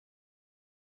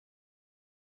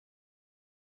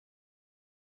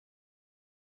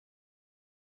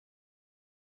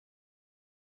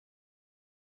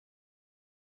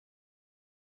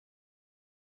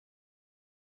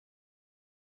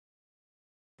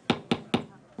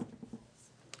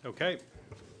Okay,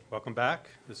 welcome back.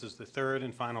 This is the third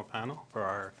and final panel for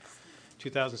our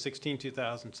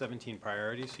 2016-2017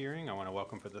 priorities hearing. I want to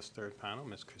welcome for this third panel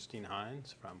Ms. Christine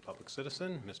Hines from Public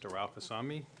Citizen, Mr. Ralph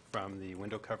Asami from the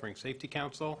Window Covering Safety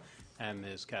Council, and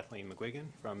Ms. Kathleen McGuigan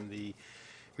from the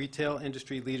Retail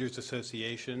Industry Leaders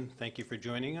Association. Thank you for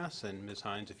joining us, and Ms.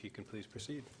 Hines, if you can please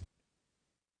proceed.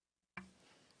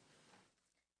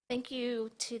 Thank you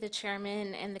to the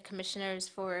chairman and the commissioners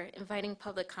for inviting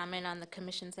public comment on the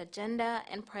commission's agenda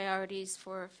and priorities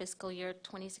for fiscal year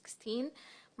 2016.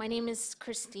 My name is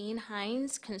Christine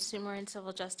Hines, Consumer and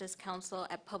Civil Justice Counsel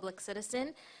at Public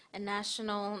Citizen, a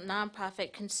national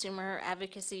nonprofit consumer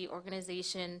advocacy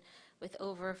organization with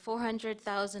over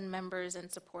 400,000 members and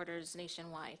supporters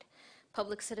nationwide.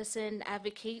 Public Citizen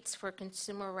advocates for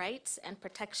consumer rights and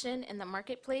protection in the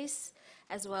marketplace,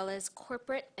 as well as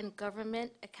corporate and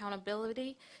government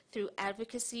accountability through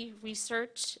advocacy,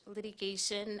 research,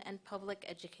 litigation, and public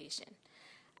education.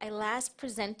 I last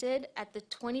presented at the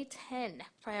 2010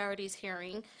 priorities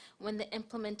hearing when the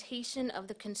implementation of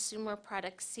the Consumer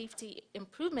Product Safety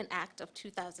Improvement Act of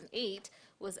 2008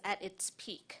 was at its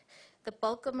peak. The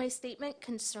bulk of my statement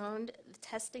concerned the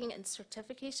testing and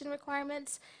certification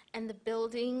requirements and the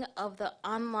building of the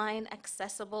online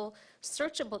accessible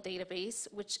searchable database,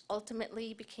 which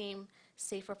ultimately became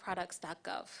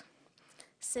saferproducts.gov.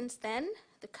 Since then,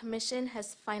 the Commission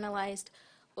has finalized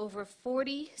over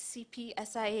 40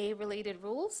 CPSIA related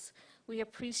rules. We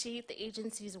appreciate the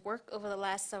agency's work over the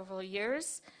last several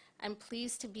years. I'm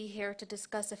pleased to be here to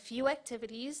discuss a few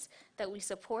activities that we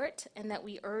support and that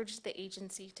we urge the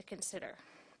agency to consider.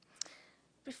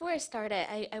 Before I start,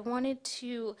 I wanted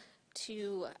to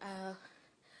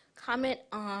comment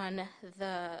on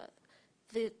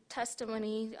the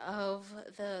testimony of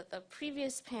the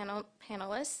previous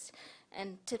panelists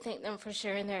and to thank them for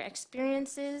sharing their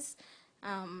experiences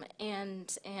and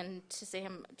to say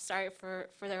I'm sorry for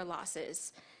their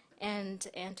losses. And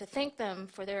to thank them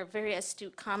for their very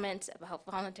astute comments about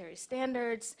voluntary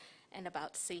standards and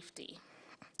about safety.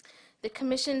 The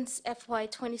Commission's FY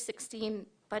 2016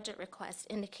 budget request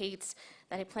indicates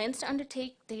that it plans to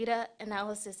undertake data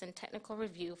analysis and technical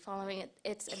review following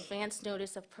its advance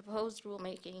notice of proposed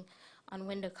rulemaking on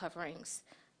window coverings.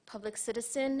 Public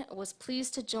Citizen was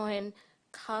pleased to join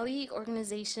colleague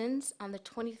organizations on the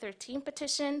 2013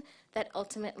 petition that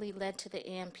ultimately led to the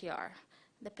ANPR.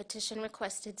 The petition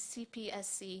requested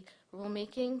CPSC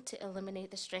rulemaking to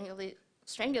eliminate the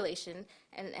strangulation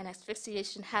and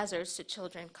asphyxiation hazards to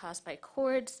children caused by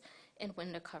cords in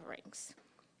window coverings.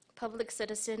 Public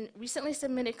Citizen recently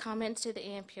submitted comments to the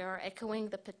ANPR echoing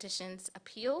the petition's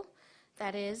appeal.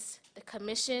 That is, the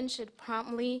Commission should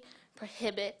promptly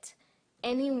prohibit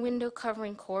any window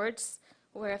covering cords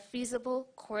where a feasible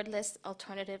cordless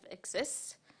alternative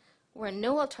exists. Where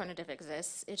no alternative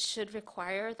exists, it should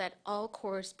require that all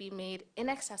cords be made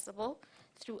inaccessible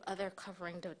through other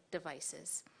covering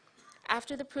devices.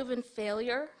 After the proven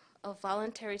failure of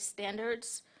voluntary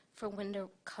standards for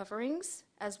window coverings,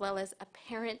 as well as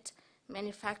apparent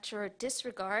manufacturer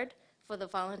disregard for the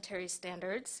voluntary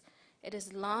standards, it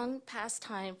is long past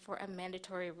time for a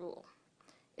mandatory rule.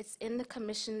 It's in the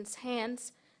Commission's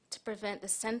hands to prevent the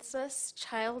senseless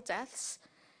child deaths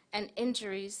and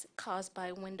injuries caused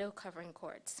by window covering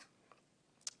cords.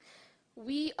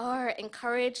 We are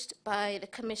encouraged by the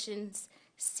Commission's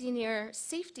Senior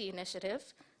Safety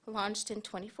Initiative, launched in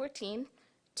 2014,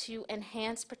 to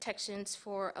enhance protections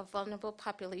for a vulnerable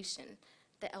population,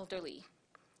 the elderly.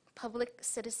 Public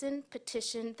Citizen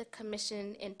petitioned the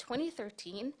Commission in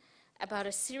 2013 about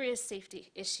a serious safety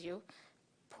issue,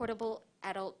 portable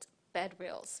adult bed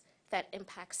rails that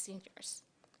impact seniors.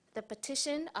 The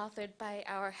petition, authored by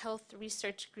our Health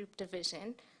Research Group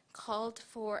Division, called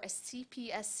for a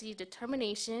CPSC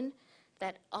determination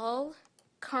that all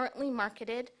currently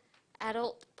marketed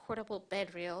adult portable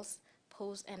bed rails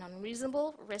pose an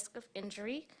unreasonable risk of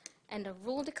injury, and a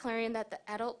rule declaring that the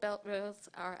adult bed rails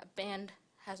are a banned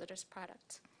hazardous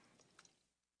product.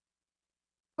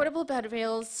 Portable bed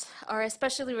rails are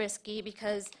especially risky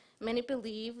because many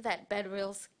believe that bed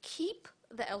rails keep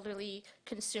the elderly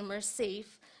consumers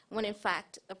safe when in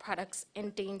fact the products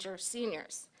endanger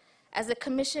seniors. As the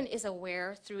Commission is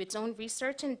aware through its own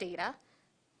research and data,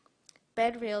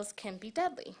 bed rails can be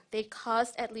deadly. They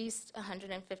caused at least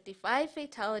 155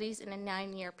 fatalities in a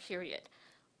 9-year period.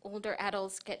 Older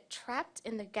adults get trapped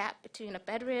in the gap between a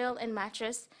bed rail and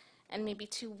mattress and may be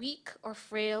too weak or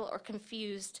frail or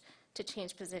confused to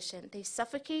change position. They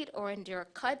suffocate or endure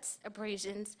cuts,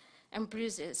 abrasions, and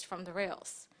bruises from the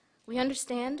rails. We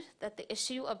understand that the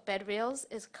issue of bed rails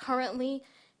is currently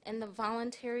in the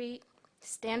voluntary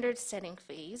standard setting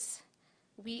phase,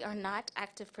 We are not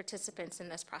active participants in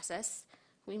this process.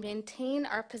 We maintain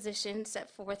our position set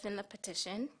forth in the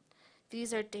petition.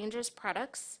 These are dangerous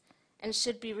products and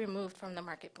should be removed from the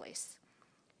marketplace.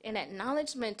 In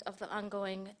acknowledgement of the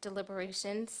ongoing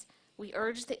deliberations, we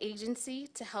urge the agency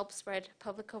to help spread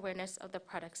public awareness of the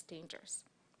product's dangers.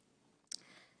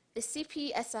 The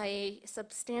CPSIA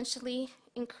substantially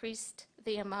increased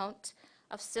the amount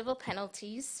of civil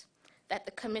penalties that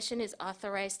the Commission is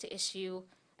authorized to issue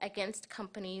against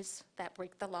companies that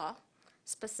break the law,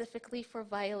 specifically for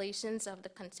violations of the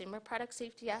Consumer Product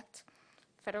Safety Act,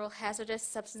 Federal Hazardous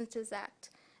Substances Act,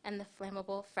 and the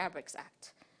Flammable Fabrics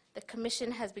Act. The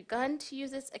Commission has begun to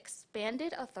use its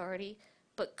expanded authority,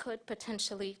 but could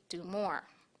potentially do more.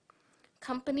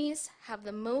 Companies have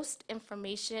the most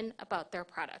information about their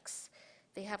products.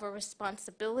 They have a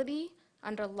responsibility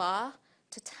under law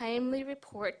to timely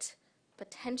report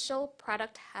potential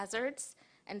product hazards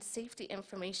and safety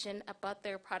information about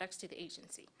their products to the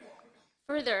agency.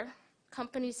 Further,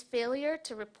 companies' failure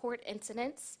to report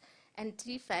incidents and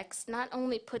defects not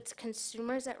only puts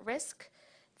consumers at risk,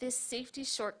 this safety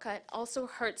shortcut also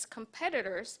hurts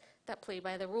competitors that play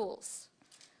by the rules.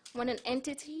 When an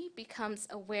entity becomes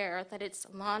aware that its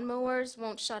lawnmowers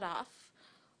won't shut off,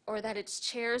 or that its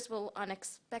chairs will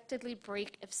unexpectedly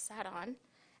break if sat on,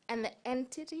 and the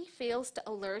entity fails to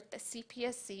alert the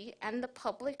CPSC and the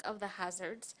public of the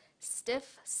hazards,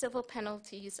 stiff civil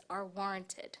penalties are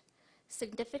warranted.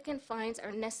 Significant fines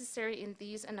are necessary in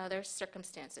these and other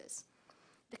circumstances.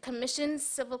 The Commission's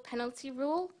civil penalty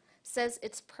rule says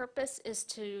its purpose is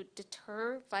to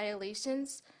deter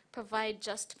violations, provide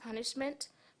just punishment,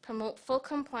 promote full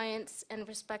compliance and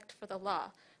respect for the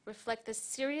law, reflect the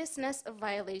seriousness of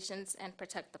violations, and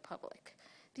protect the public.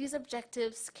 These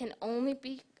objectives can only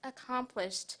be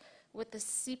accomplished with the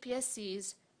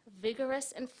CPSC's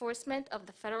vigorous enforcement of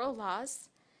the federal laws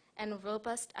and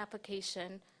robust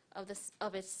application of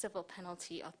its civil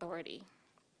penalty authority.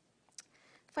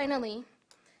 Finally,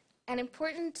 an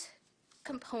important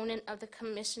component of the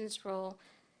Commission's role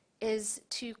is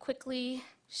to quickly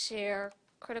share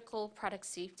critical product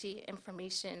safety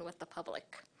information with the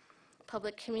public.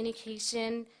 Public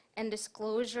communication and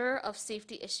disclosure of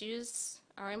safety issues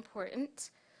are important,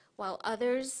 while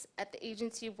others at the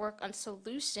agency work on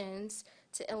solutions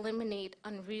to eliminate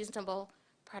unreasonable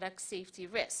product safety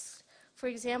risks. For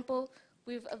example,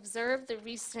 we've observed the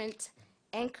recent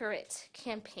Anchor It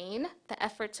campaign, the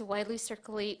effort to widely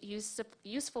circulate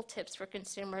useful tips for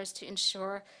consumers to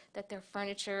ensure that their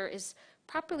furniture is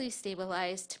properly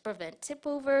stabilized to prevent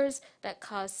tip-overs that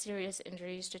cause serious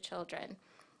injuries to children.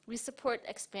 We support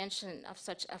expansion of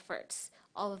such efforts,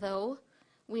 although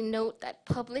we note that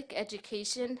public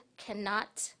education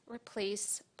cannot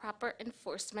replace proper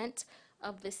enforcement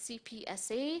of the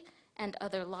CPSA and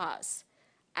other laws.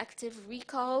 Active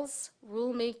recalls,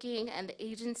 rulemaking, and the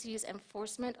agency's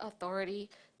enforcement authority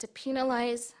to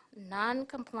penalize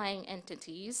non-complying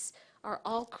entities are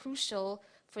all crucial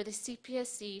for the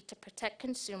CPSC to protect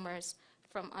consumers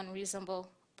from unreasonable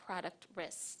product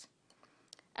risks.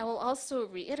 I will also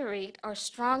reiterate our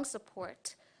strong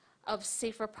support of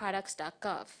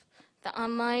saferproducts.gov, the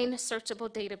online searchable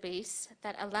database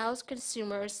that allows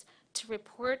consumers to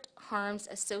report harms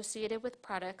associated with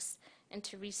products and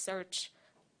to research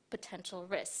potential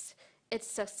risks. Its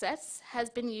success has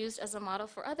been used as a model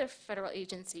for other federal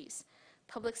agencies.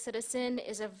 Public Citizen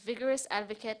is a vigorous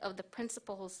advocate of the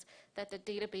principles that the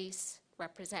database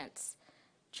represents: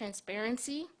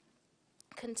 transparency,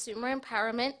 consumer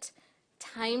empowerment,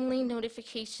 timely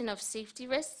notification of safety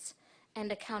risks, and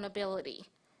accountability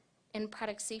in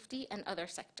product safety and other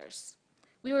sectors.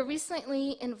 We were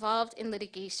recently involved in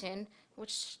litigation,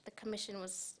 which the Commission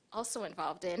was also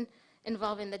involved in,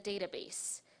 involving the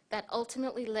database, that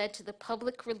ultimately led to the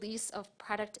public release of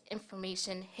product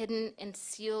information hidden in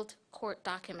sealed court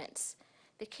documents.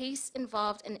 The case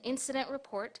involved an incident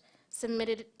report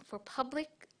submitted for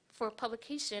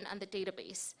publication on the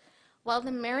database. While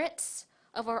the merits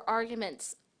of our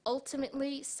arguments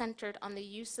ultimately centered on the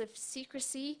use of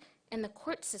secrecy in the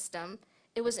court system,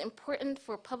 it was important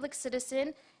for Public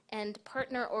Citizen and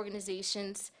partner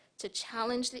organizations to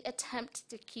challenge the attempt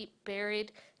to keep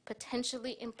buried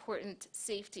potentially important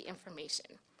safety information.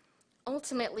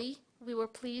 Ultimately, we were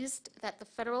pleased that the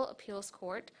Federal Appeals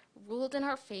Court ruled in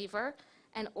our favor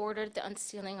and ordered the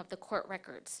unsealing of the court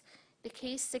records. The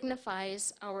case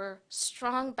signifies our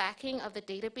strong backing of the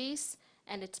database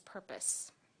and its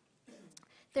purpose.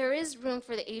 There is room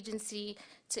for the agency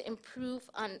to improve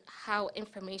on how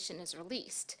information is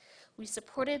released. We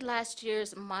supported last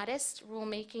year's modest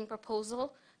rulemaking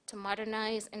proposal to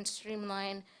modernize and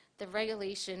streamline the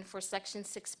regulation for Section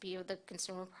 6B of the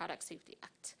Consumer Product Safety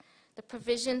Act, the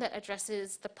provision that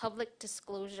addresses the public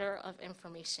disclosure of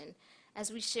information.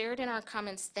 As we shared in our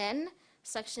comments then,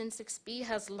 Section 6B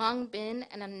has long been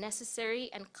an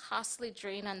unnecessary and costly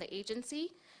drain on the agency.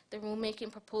 The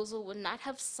rulemaking proposal would not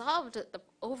have solved the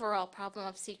overall problem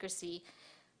of secrecy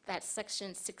that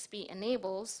Section 6B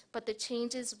enables, but the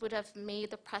changes would have made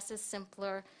the process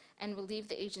simpler and relieved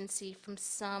the agency from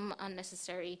some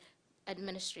unnecessary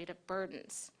administrative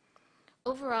burdens.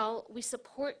 Overall, we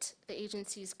support the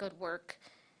agency's good work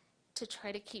to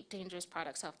try to keep dangerous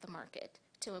products off the market,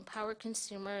 to empower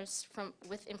consumers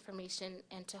with information,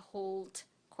 and to hold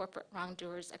corporate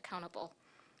wrongdoers accountable.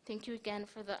 Thank you again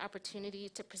for the opportunity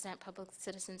to present public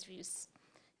citizens' views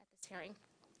at this hearing.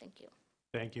 Thank you.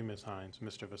 Thank you, Ms. Hines.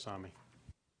 Mr. Vasami.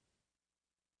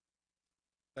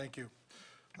 Thank you.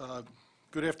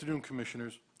 Good afternoon,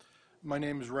 Commissioners. My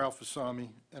name is Ralph Vasami,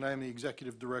 and I am the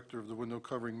Executive Director of the Window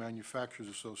Covering Manufacturers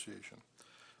Association.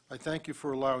 I thank you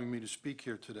for allowing me to speak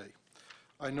here today.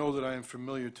 I know that I am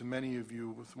familiar to many of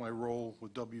you with my role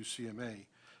with WCMA,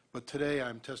 but today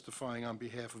I'm testifying on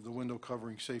behalf of the Window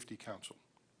Covering Safety Council.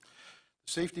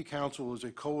 The Safety Council is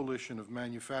a coalition of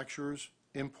manufacturers,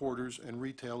 importers, and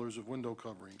retailers of window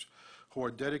coverings who are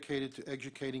dedicated to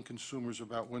educating consumers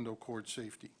about window cord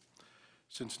safety.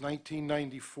 Since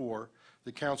 1994,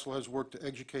 the Council has worked to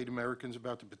educate Americans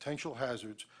about the potential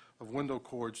hazards of window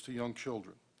cords to young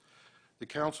children. The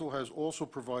Council has also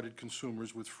provided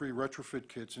consumers with free retrofit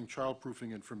kits and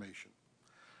childproofing information.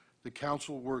 The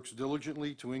Council works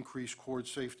diligently to increase cord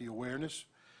safety awareness,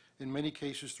 in many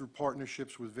cases through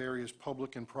partnerships with various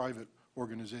public and private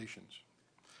organizations.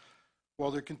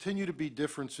 While there continue to be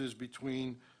differences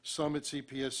between some at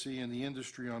CPSC and the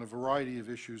industry on a variety of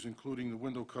issues, including the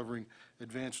window covering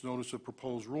advance notice of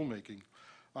proposed rulemaking,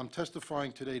 I'm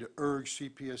testifying today to urge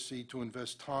CPSC to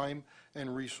invest time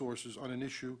and resources on an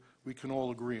issue we can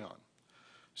all agree on.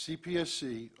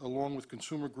 CPSC, along with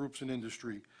consumer groups and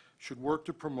industry, should work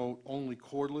to promote only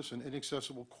cordless and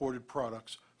inaccessible corded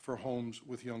products for homes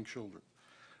with young children,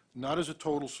 not as a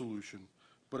total solution,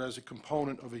 but as a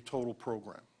component of a total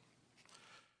program.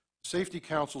 Safety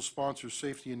Council sponsors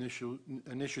safety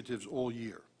initiatives all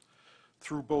year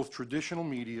through both traditional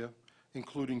media,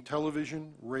 including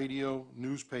television, radio,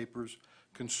 newspapers,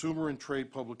 consumer and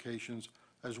trade publications,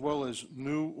 as well as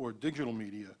new or digital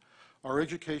media. Our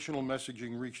educational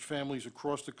messaging reached families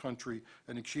across the country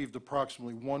and achieved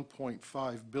approximately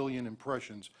 1.5 billion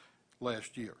impressions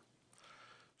last year.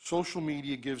 Social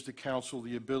media gives the Council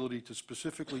the ability to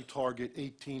specifically target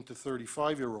 18 to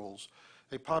 35-year-olds,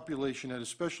 a population that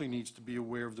especially needs to be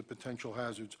aware of the potential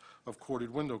hazards of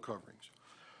corded window coverings.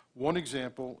 One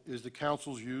example is the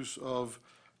Council's use of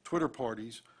Twitter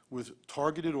parties with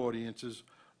targeted audiences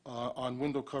on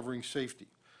window covering safety.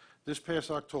 This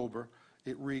past October,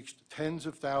 it reached tens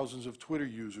of thousands of Twitter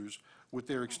users with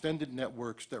their extended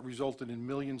networks that resulted in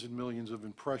millions and millions of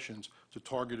impressions to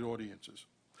targeted audiences.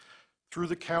 Through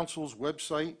the Council's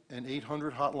website and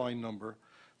 800 hotline number,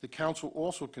 the Council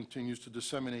also continues to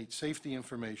disseminate safety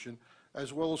information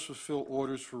as well as fulfill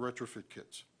orders for retrofit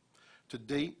kits. To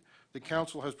date, the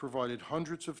Council has provided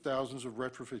hundreds of thousands of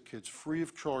retrofit kits free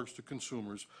of charge to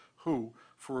consumers who,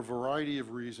 for a variety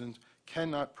of reasons,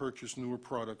 cannot purchase newer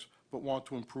products but want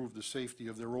to improve the safety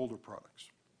of their older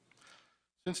products.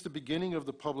 Since the beginning of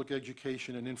the Public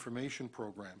Education and Information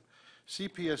Program,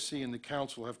 CPSC and the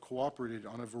Council have cooperated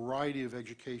on a variety of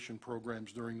education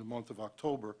programs during the month of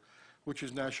October, which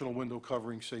is National Window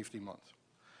Covering Safety Month.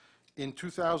 In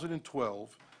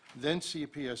 2012, then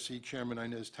CPSC Chairman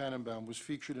Inez Tannenbaum was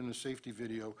featured in a safety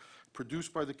video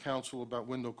produced by the Council about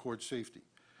window cord safety.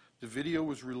 The video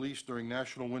was released during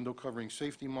National Window Covering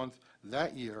Safety Month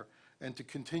that year and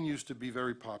continues to be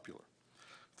very popular.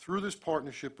 Through this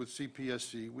partnership with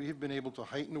CPSC, we have been able to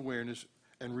heighten awareness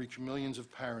and reach millions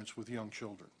of parents with young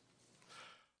children.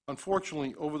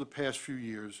 Unfortunately, over the past few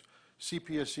years,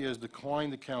 CPSC has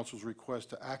declined the Council's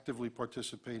request to actively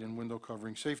participate in Window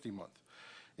Covering Safety Month.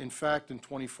 In fact, in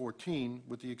 2014,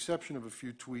 with the exception of a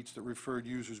few tweets that referred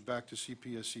users back to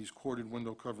CPSC's corded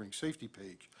window covering safety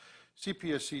page,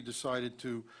 CPSC decided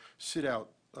to sit out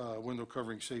Window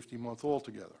Covering Safety Month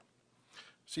altogether.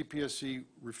 CPSC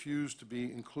refused to be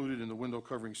included in the Window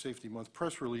Covering Safety Month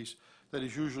press release that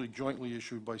is usually jointly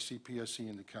issued by CPSC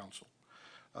and the Council.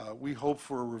 We hope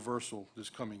for a reversal this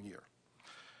coming year.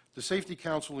 The Safety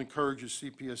Council encourages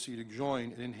CPSC to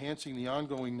join in enhancing the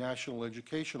ongoing national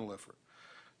educational effort.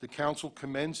 The Council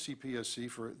commends CPSC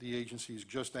for the agency's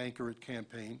Just Anchor It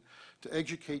campaign to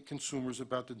educate consumers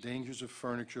about the dangers of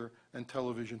furniture and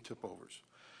television tip-overs.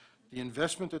 The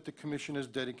investment that the Commission has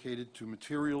dedicated to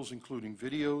materials including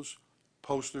videos,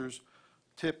 posters,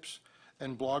 tips,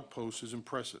 and blog posts is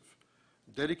impressive.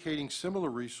 Dedicating similar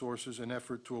resources and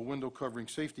effort to a window covering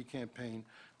safety campaign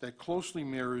that closely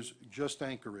mirrors Just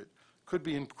Anchor It could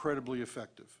be incredibly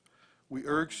effective. We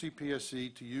urge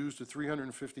CPSC to use the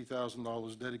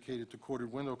 $350,000 dedicated to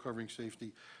corded window covering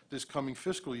safety this coming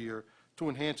fiscal year to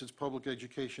enhance its public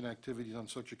education activities on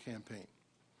such a campaign.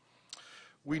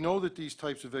 We know that these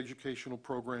types of educational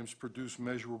programs produce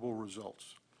measurable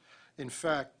results. In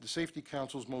fact, the Safety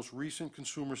Council's most recent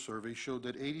consumer survey showed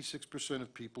that 86%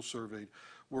 of people surveyed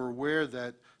were aware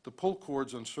that the pull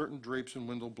cords on certain drapes and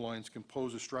window blinds can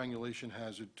pose a strangulation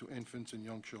hazard to infants and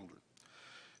young children.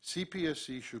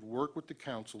 CPSC should work with the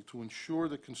Council to ensure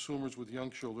that consumers with young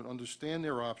children understand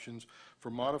their options for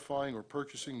modifying or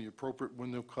purchasing the appropriate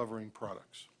window covering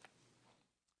products.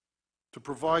 To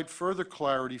provide further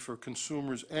clarity for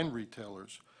consumers and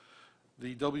retailers,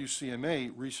 the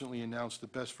WCMA recently announced the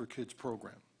Best for Kids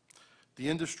program, the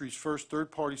industry's first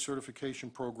third-party certification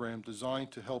program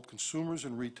designed to help consumers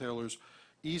and retailers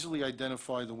easily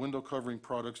identify the window covering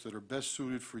products that are best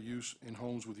suited for use in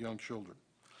homes with young children.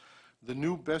 The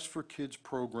new Best for Kids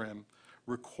program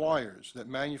requires that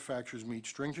manufacturers meet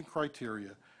stringent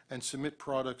criteria and submit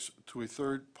products to a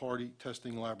third-party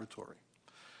testing laboratory.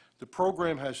 The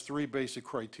program has three basic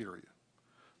criteria.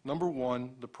 Number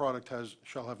one, the product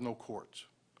shall have no cords.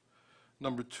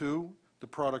 Number two, the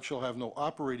product shall have no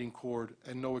operating cord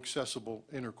and no accessible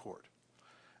inner cord.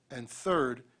 And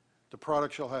third, the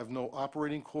product shall have no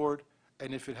operating cord,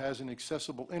 and if it has an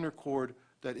accessible inner cord,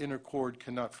 that inner cord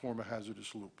cannot form a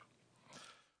hazardous loop.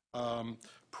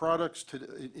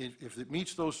 If it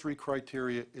meets those three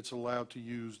criteria, it's allowed to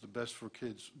use the Best for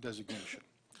Kids designation.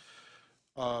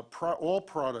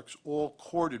 All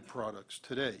corded products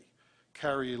today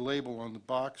carry a label on the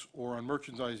box or on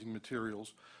merchandising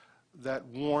materials that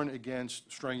warn against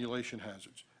strangulation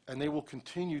hazards, and they will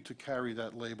continue to carry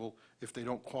that label if they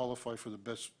don't qualify for the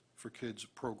Best for Kids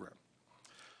program.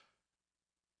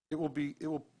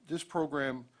 This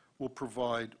program will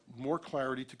provide more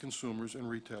clarity to consumers and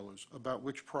retailers about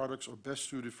which products are best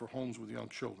suited for homes with young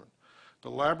children. The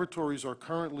laboratories are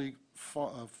currently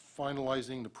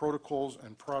finalizing the protocols,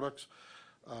 and products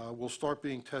will start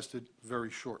being tested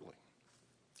very shortly.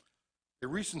 A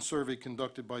recent survey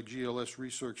conducted by GLS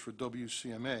Research for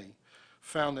WCMA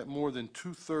found that more than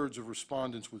 2/3 of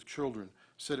respondents with children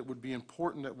said it would be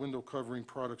important that window covering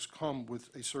products come with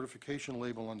a certification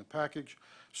label on the package,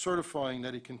 certifying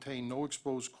that it contained no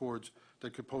exposed cords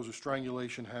that could pose a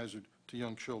strangulation hazard to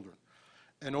young children.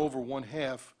 And over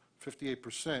 1/2,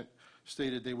 58%,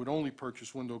 stated they would only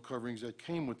purchase window coverings that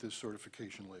came with this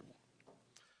certification label.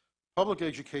 Public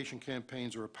education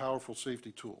campaigns are a powerful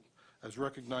safety tool, as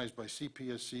recognized by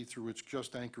CPSC through its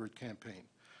Just Anchor It campaign.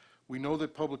 We know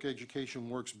that public education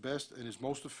works best and is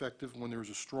most effective when there is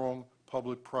a strong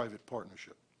public-private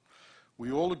partnership.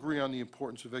 We all agree on the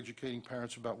importance of educating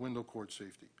parents about window cord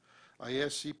safety. I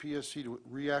asked CPSC to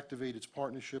reactivate its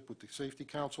partnership with the Safety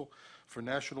Council for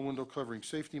National Window Covering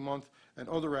Safety Month and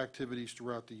other activities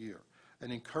throughout the year,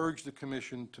 and encourage the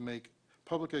Commission to make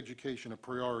public education a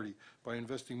priority by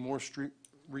investing more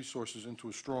resources into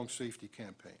a strong safety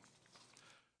campaign.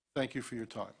 Thank you for your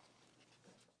time.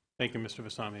 Thank you, Mr.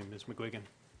 Vasami. Ms. McGuigan.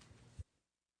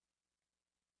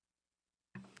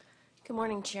 Good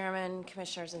morning, Chairman,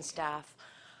 Commissioners, and staff.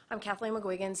 I'm Kathleen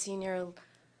McGuigan, Senior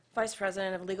Vice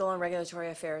President of Legal and Regulatory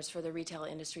Affairs for the Retail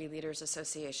Industry Leaders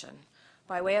Association.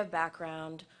 By way of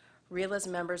background, RELA's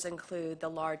members include the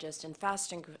largest and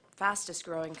fastest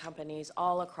growing companies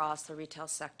all across the retail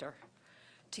sector.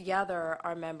 Together,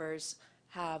 our members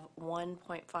have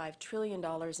 $1.5 trillion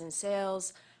in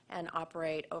sales and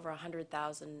operate over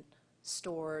 100,000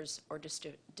 stores or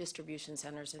distribution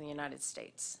centers in the United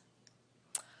States.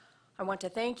 I want to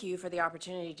thank you for the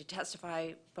opportunity to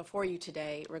testify before you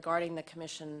today regarding the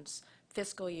Commission's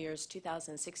fiscal years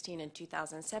 2016 and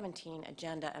 2017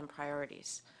 agenda and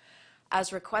priorities.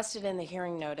 As requested in the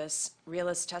hearing notice,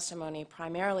 RELA's testimony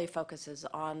primarily focuses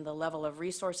on the level of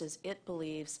resources it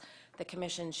believes the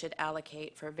Commission should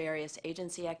allocate for various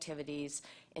agency activities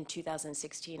in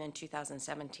 2016 and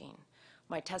 2017.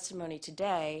 My testimony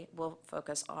today will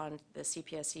focus on the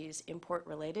CPSC's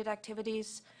import-related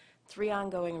activities, 3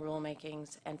 ongoing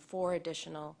rulemakings, and 4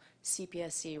 additional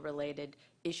CPSC-related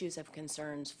issues of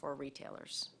concerns for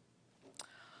retailers.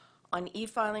 On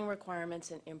e-filing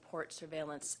requirements and import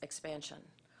surveillance expansion,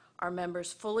 our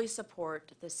members fully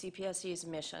support the CPSC's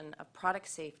mission of product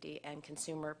safety and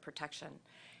consumer protection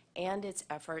and its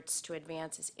efforts to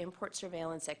advance its import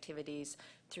surveillance activities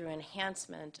through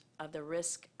enhancement of the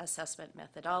risk assessment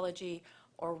methodology,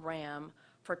 or RAM,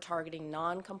 for targeting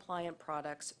non-compliant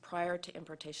products prior to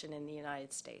importation in the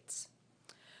United States.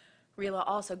 RELA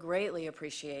also greatly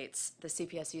appreciates the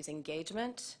CPSC's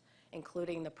engagement,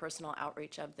 including the personal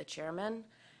outreach of the chairman,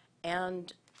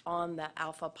 and on the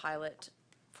alpha pilot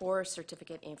for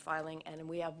certificate e-filing, and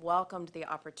we have welcomed the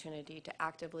opportunity to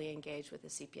actively engage with the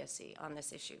CPSC on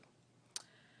this issue.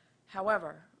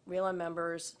 However, RELA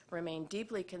members remain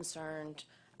deeply concerned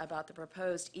about the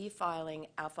proposed e-filing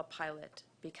alpha pilot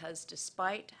because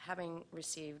despite having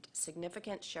received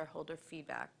significant shareholder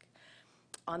feedback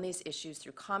on these issues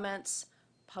through comments,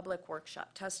 public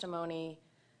workshop testimony,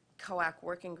 COAC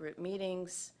working group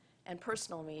meetings, and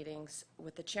personal meetings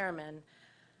with the chairman,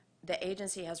 the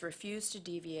agency has refused to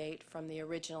deviate from the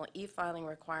original e-filing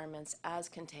requirements as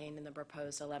contained in the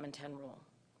proposed 1110 rule.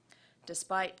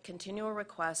 Despite continual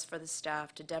requests for the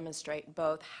staff to demonstrate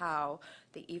both how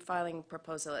the e-filing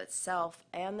proposal itself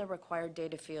and the required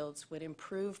data fields would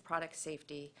improve product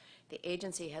safety, the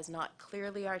agency has not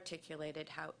clearly articulated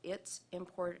how its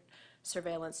import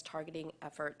surveillance targeting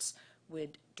efforts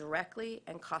would directly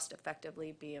and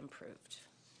cost-effectively be improved.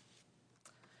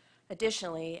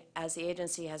 Additionally, as the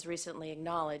agency has recently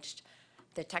acknowledged,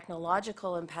 the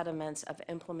technological impediments of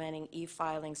implementing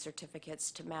e-filing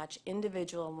certificates to match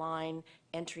individual line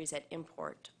entries at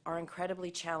import are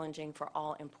incredibly challenging for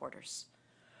all importers.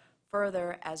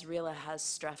 Further, as RELA has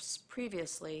stressed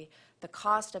previously, the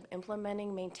cost of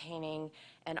implementing, maintaining,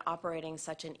 and operating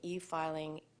such an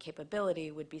e-filing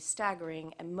capability would be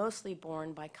staggering and mostly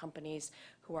borne by companies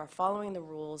who are following the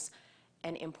rules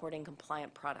and importing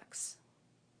compliant products.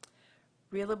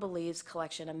 RELA believes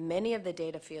collection of many of the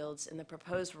data fields in the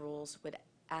proposed rules would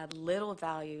add little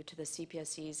value to the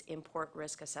CPSC's import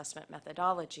risk assessment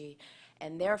methodology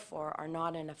and therefore are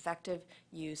not an effective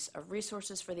use of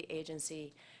resources for the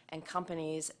agency and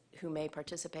companies who may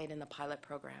participate in the pilot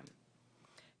program.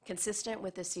 Consistent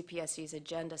with the CPSC's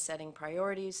agenda-setting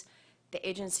priorities, the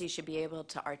agency should be able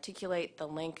to articulate the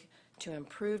link to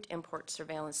improved import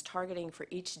surveillance targeting for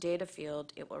each data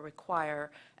field it will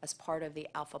require as part of the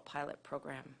Alpha Pilot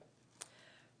program.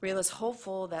 RELA is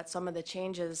hopeful that some of the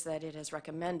changes that it has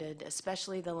recommended,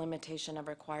 especially the limitation of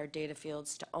required data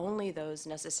fields to only those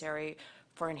necessary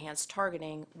for enhanced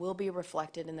targeting, will be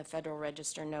reflected in the Federal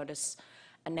Register notice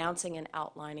announcing and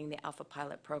outlining the Alpha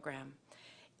Pilot program.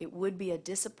 It would be a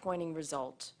disappointing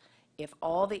result if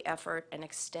all the effort and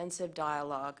extensive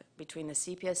dialogue between the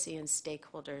CPSC and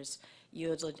stakeholders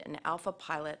yielded an alpha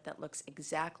pilot that looks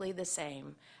exactly the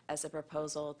same as the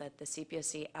proposal that the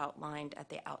CPSC outlined at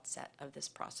the outset of this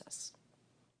process.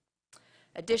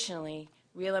 Additionally,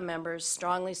 RELA members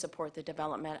strongly support the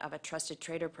development of a trusted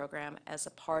trader program as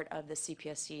a part of the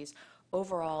CPSC's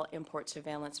overall import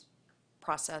surveillance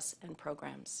process and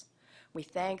programs. We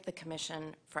thank the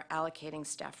Commission for allocating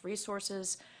staff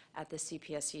resources at the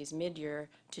CPSC's mid-year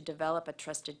to develop a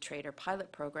Trusted Trader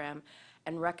pilot program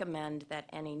and recommend that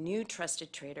any new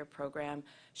Trusted Trader program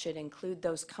should include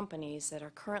those companies that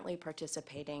are currently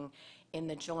participating in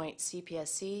the joint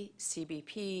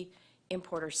CPSC-CBP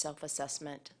Importer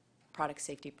Self-Assessment Product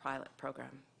Safety Pilot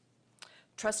Program.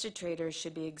 Trusted traders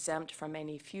should be exempt from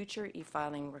any future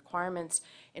e-filing requirements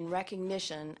in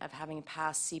recognition of having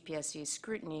passed CPSC's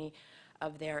scrutiny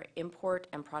of their import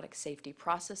and product safety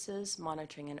processes,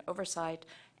 monitoring and oversight,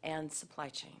 and supply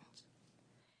chains.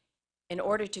 In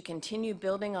order to continue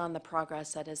building on the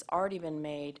progress that has already been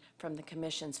made from the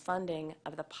Commission's funding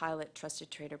of the pilot Trusted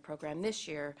Trader program this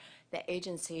year, the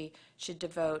agency should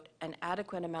devote an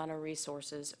adequate amount of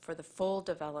resources for the full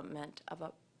development of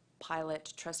a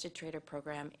pilot Trusted Trader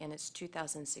program in its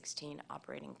 2016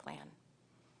 operating plan.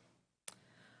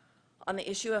 On the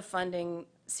issue of funding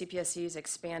CPSC's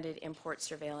expanded import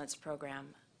surveillance program,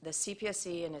 the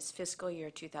CPSC in its fiscal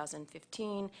year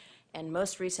 2015 and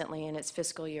most recently in its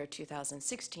fiscal year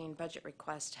 2016 budget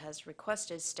request has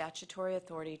requested statutory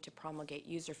authority to promulgate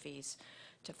user fees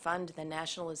to fund the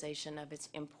nationalization of its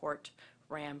import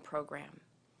RAM program.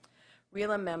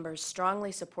 RELA members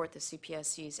strongly support the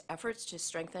CPSC's efforts to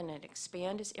strengthen and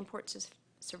expand its import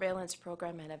surveillance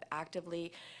program and have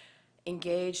actively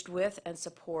engaged with and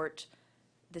support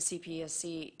the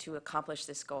CPSC to accomplish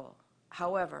this goal.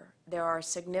 However, there are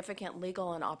significant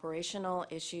legal and operational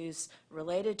issues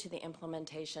related to the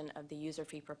implementation of the user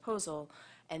fee proposal,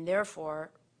 and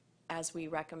therefore, as we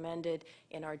recommended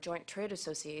in our Joint Trade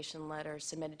Association letter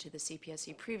submitted to the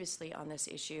CPSC previously on this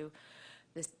issue,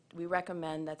 we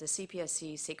recommend that the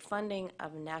CPSC seek funding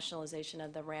of nationalization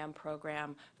of the RAM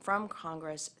program from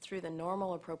Congress through the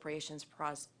normal appropriations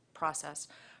process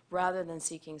rather than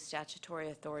seeking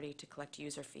statutory authority to collect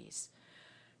user fees.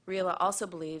 RELA also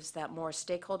believes that more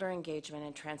stakeholder engagement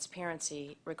and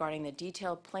transparency regarding the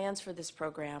detailed plans for this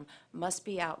program must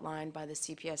be outlined by the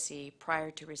CPSC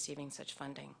prior to receiving such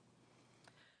funding.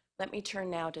 Let me turn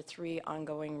now to 3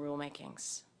 ongoing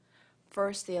rulemakings.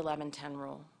 First, the 1110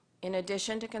 rule. In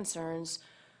addition to concerns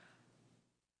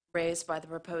raised by the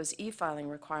proposed e-filing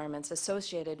requirements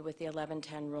associated with the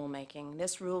 1110 rulemaking,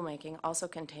 this rulemaking also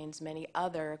contains many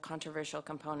other controversial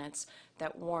components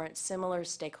that warrant similar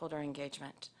stakeholder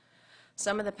engagement.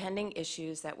 Some of the pending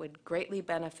issues that would greatly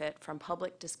benefit from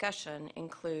public discussion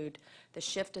include the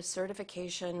shift of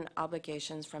certification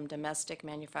obligations from domestic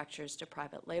manufacturers to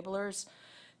private labelers,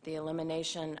 the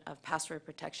elimination of password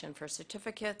protection for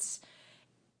certificates,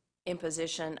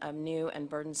 imposition of new and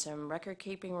burdensome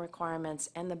record-keeping requirements,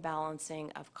 and the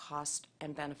balancing of cost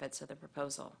and benefits of the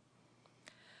proposal.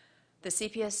 The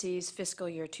CPSC's fiscal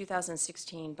year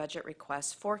 2016 budget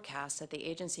request forecasts that the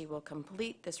agency will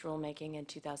complete this rulemaking in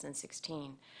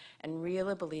 2016, and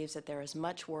RELA believes that there is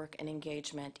much work and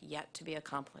engagement yet to be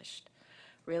accomplished.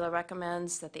 RELA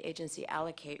recommends that the agency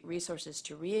allocate resources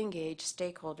to re-engage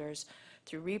stakeholders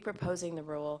through reproposing the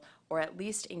rule, or at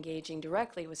least engaging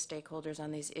directly with stakeholders on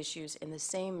these issues in the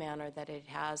same manner that it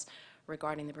has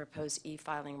regarding the proposed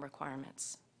e-filing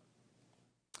requirements.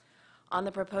 On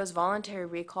the proposed voluntary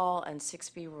recall and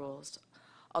 6B rules,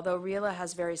 although RELA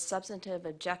has very substantive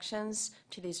objections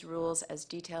to these rules as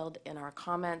detailed in our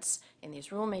comments in these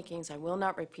rulemakings, I will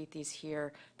not repeat these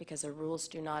here because the rules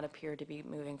do not appear to be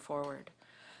moving forward.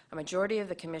 A majority of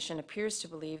the Commission appears to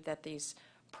believe that these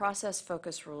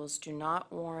process-focused rules do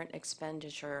not warrant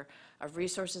expenditure of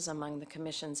resources among the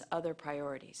Commission's other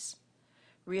priorities.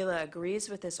 RELA agrees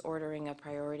with this ordering of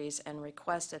priorities and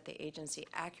requests that the agency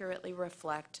accurately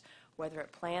reflect whether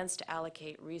it plans to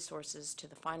allocate resources to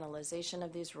the finalization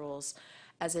of these rules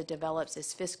as it develops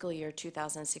its fiscal year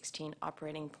 2016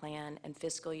 operating plan and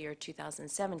fiscal year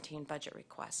 2017 budget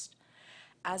request.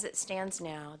 As it stands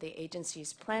now, the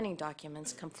agency's planning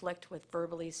documents conflict with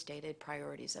verbally stated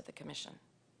priorities of the Commission.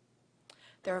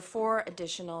 There are 4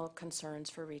 additional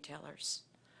concerns for retailers.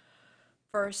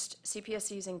 First,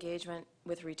 CPSC's engagement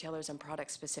with retailers on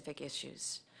product-specific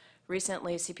issues.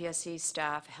 Recently, CPSC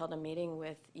staff held a meeting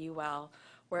with UL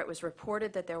where it was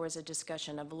reported that there was a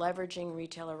discussion of leveraging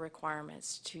retailer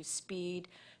requirements to speed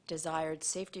desired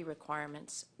safety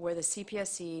requirements, where the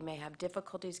CPSC may have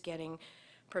difficulties getting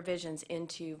provisions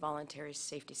into voluntary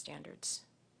safety standards.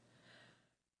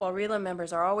 While RELA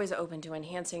members are always open to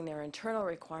enhancing their internal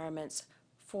requirements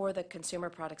for the consumer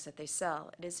products that they sell,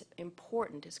 it is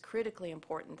critically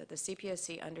important that the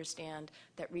CPSC understand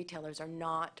that retailers are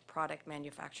not product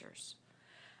manufacturers.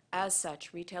 As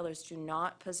such, retailers do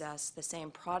not possess the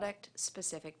same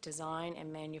product-specific design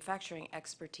and manufacturing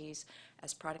expertise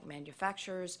as product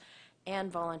manufacturers and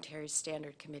voluntary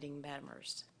standard committee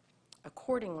members.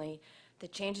 Accordingly, the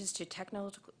changes to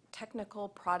technical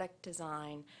product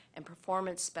design and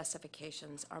performance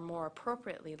specifications are more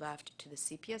appropriately left to the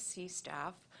CPSC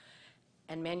staff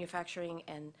and manufacturing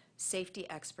and safety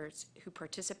experts who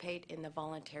participate in the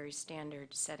voluntary standard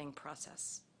setting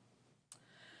process.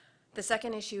 The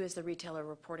second issue is the retailer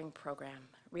reporting program.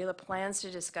 RELA plans to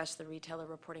discuss the retailer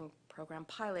reporting program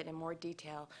pilot in more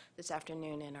detail this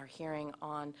afternoon in our hearing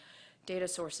on data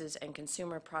sources and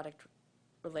consumer product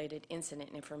related incident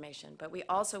information, but we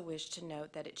also wish to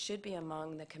note that it should be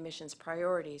among the Commission's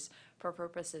priorities for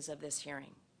purposes of this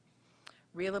hearing.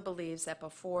 RELA believes that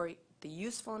before the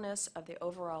usefulness of the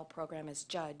overall program is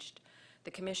judged, the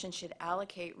Commission should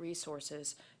allocate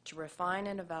resources to refine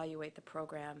and evaluate the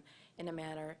program in a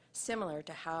manner similar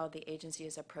to how the agency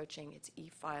is approaching its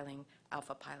e-filing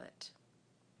alpha pilot.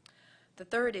 The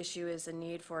third issue is the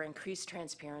need for increased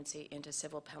transparency into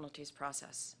civil penalties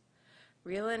process.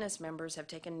 RELA and its members have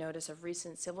taken notice of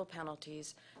recent civil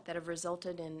penalties that have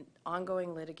resulted in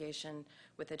ongoing litigation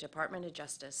with the Department of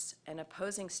Justice and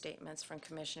opposing statements from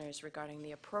commissioners regarding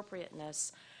the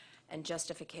appropriateness and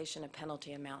justification of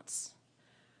penalty amounts.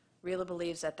 RELA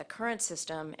believes that the current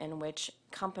system in which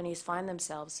companies find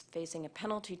themselves facing a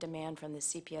penalty demand from the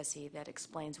CPSC that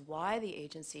explains why the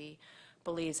agency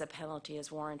believes a penalty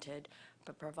is warranted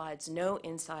but provides no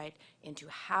insight into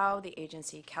how the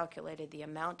agency calculated the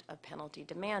amount of penalty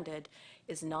demanded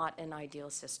is not an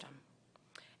ideal system.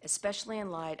 Especially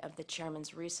in light of the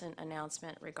Chairman's recent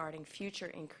announcement regarding future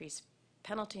increased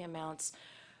penalty amounts,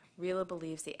 RELA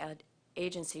believes the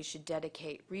agency should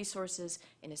dedicate resources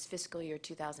in its fiscal year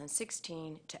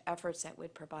 2016 to efforts that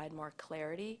would provide more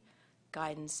clarity,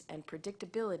 guidance, and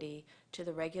predictability to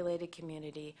the regulated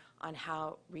community on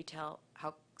how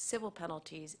civil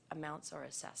penalties amounts are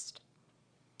assessed.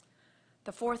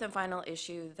 The fourth and final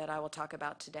issue that I will talk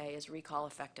about today is recall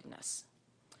effectiveness.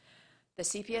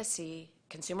 The CPSC,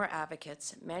 consumer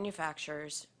advocates,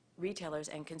 manufacturers, retailers,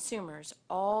 and consumers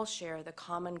all share the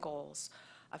common goals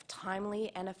of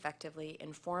timely and effectively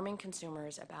informing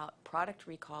consumers about product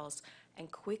recalls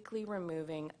and quickly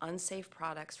removing unsafe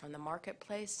products from the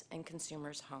marketplace and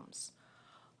consumers' homes.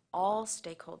 All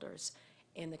stakeholders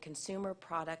in the consumer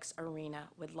products arena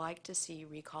would like to see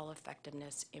recall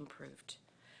effectiveness improved.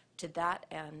 To that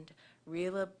end,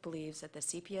 RELA believes that the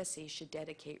CPSC should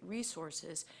dedicate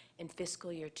resources in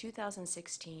fiscal year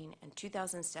 2016 and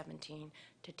 2017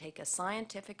 to take a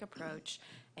scientific approach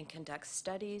and conduct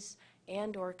studies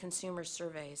and/or consumer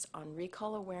surveys on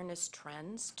recall awareness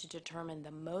trends to determine the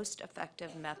most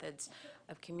effective methods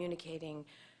of communicating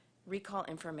recall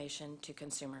information to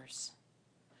consumers.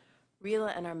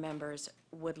 RELA and our members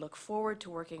would look forward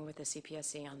to working with the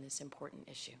CPSC on this important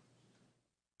issue.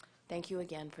 Thank you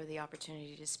again for the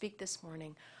opportunity to speak this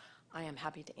morning. I am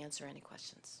happy to answer any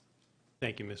questions.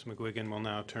 Thank you, Ms. McGuigan. We'll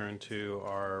now turn to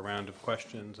our round of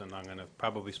questions, and I'm going to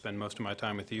probably spend most of my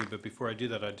time with you. But before I do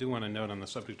that, I do want to note on the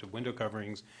subject of window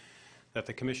coverings that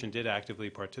the Commission did actively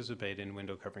participate in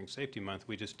Window Covering Safety Month.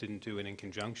 We just didn't do it in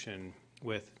conjunction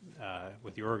with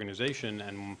your organization.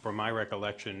 And from my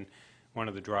recollection, one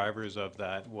of the drivers of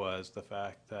that was the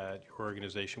fact that your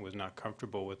organization was not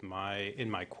comfortable with in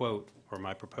my quote, or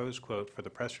my proposed quote for the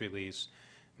press release,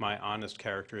 my honest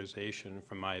characterization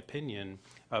from my opinion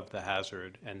of the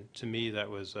hazard. And to me, that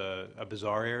was a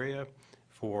bizarre area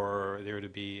for there to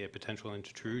be a potential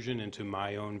intrusion into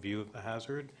my own view of the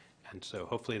hazard. And so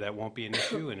hopefully that won't be an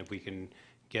issue. And if we can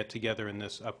get together in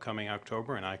this upcoming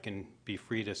October and I can be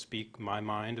free to speak my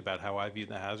mind about how I view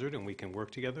the hazard and we can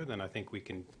work together, then I think we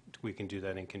can do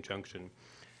that in conjunction.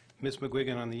 Ms.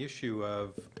 McGuigan, on the issue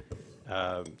of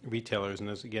retailers, and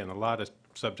there's, again, a lot of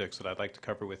subjects that I'd like to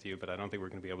cover with you, but I don't think we're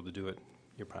going to be able to do it.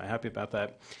 You're probably happy about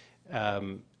that.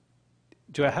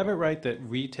 Do I have it right that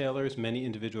retailers, many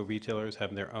individual retailers,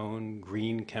 have their own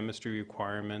green chemistry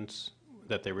requirements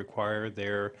that they require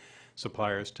their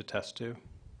suppliers to test to?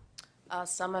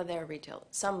 Some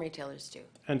retailers do.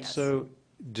 And yes. so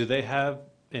do they have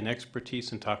an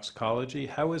expertise in toxicology?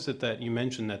 How is it that you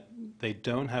mentioned that they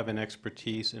don't have an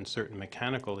expertise in certain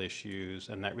mechanical issues,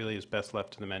 and that really is best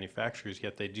left to the manufacturers,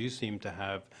 yet they do seem to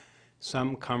have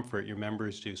some comfort, your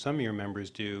members do, some of your members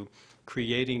do,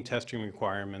 creating testing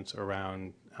requirements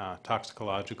around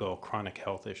toxicological chronic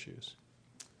health issues?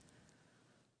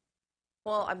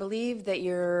 Well, I believe that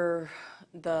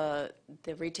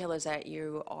the retailers that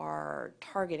you are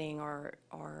targeting or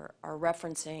are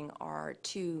referencing are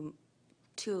two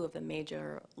of the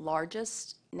major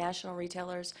largest national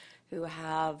retailers who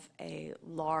have a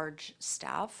large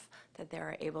staff that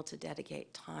they're able to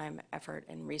dedicate time, effort,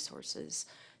 and resources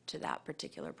to that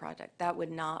particular project. That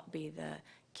would not be the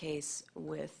case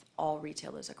with all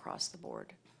retailers across the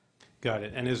board. Got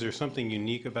it. And is there something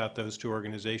unique about those two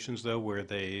organizations, though, where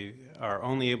they are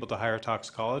only able to hire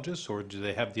toxicologists, or do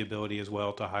they have the ability as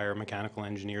well to hire mechanical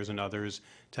engineers and others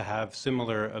to have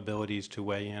similar abilities to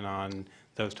weigh in on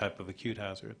those type of acute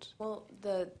hazards? Well,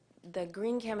 the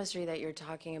green chemistry that you're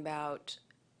talking about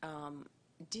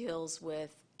deals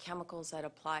with chemicals that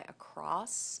apply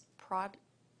across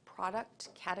product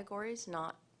categories,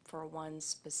 not for one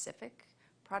specific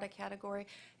product category,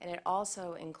 and it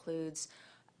also includes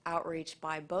outreach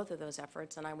by both of those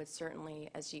efforts. And I would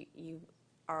certainly, as you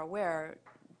are aware,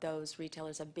 those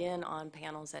retailers have been on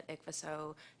panels at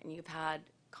ICFSO, and you've had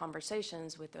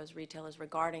conversations with those retailers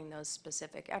regarding those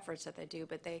specific efforts that they do,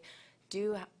 but they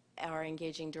are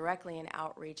engaging directly in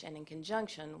outreach and in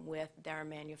conjunction with their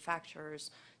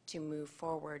manufacturers to move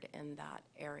forward in that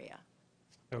area.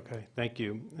 Okay, thank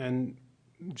you. And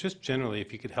just generally,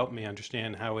 if you could help me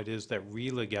understand how it is that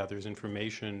RELA gathers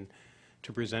information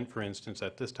to present, for instance,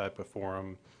 at this type of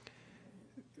forum.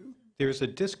 There's a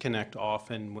disconnect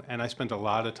often, and I spent a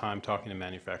lot of time talking to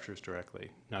manufacturers directly,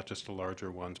 not just the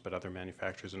larger ones, but other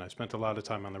manufacturers, and I spent a lot of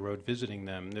time on the road visiting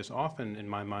them. There's often, in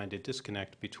my mind, a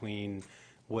disconnect between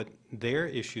what their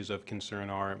issues of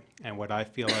concern are and what I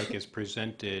feel like is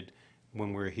presented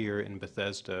when we're here in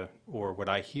Bethesda, or what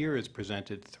I hear is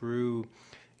presented through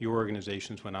your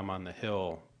organizations when I'm on the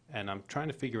Hill. And I'm trying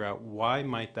to figure out, why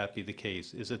might that be the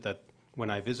case? Is it that when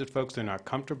I visit folks, they're not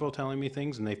comfortable telling me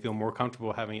things and they feel more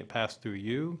comfortable having it pass through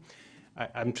you?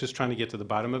 I'm just trying to get to the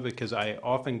bottom of it, because I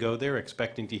often go there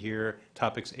expecting to hear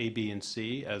topics A, B, and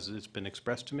C as it's been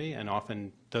expressed to me, and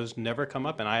often those never come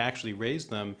up, and I actually raise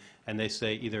them and they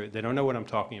say either they don't know what I'm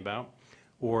talking about,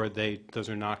 or those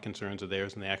are not concerns of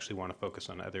theirs and they actually want to focus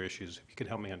on other issues. If you could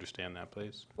help me understand that,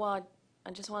 please. Well,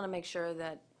 I just want to make sure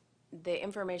that the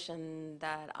information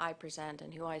that I present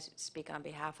and who I speak on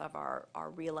behalf of are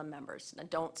RELA members. I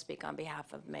don't speak on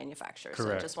behalf of manufacturers. So I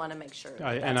Correct. just want to make sure that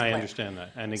And that's I clear. understand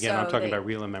that. And again, I'm So talking they- about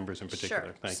RELA members in particular.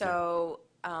 Sure. Thank you.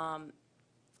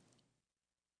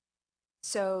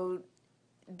 So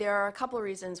there are a couple of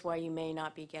reasons why you may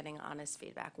not be getting honest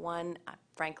feedback. One,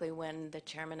 frankly, when the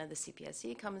chairman of the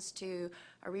CPSC comes to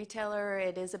a retailer,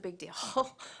 it is a big deal.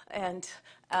 And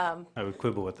I would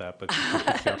quibble with that, but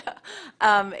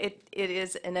it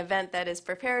is an event that is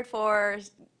prepared for,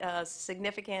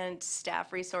 significant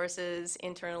staff resources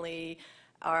internally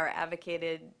are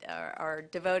advocated, are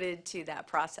devoted to that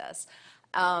process.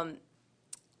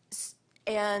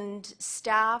 And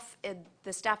staff,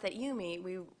 the staff that you meet,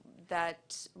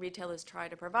 that retailers try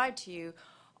to provide to you,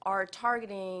 are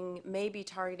maybe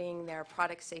targeting their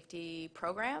product safety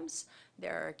programs,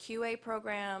 their QA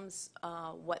programs,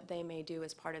 what they may do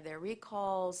as part of their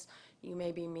recalls. You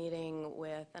may be meeting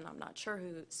with, and I'm not sure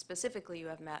who specifically you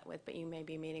have met with, but you may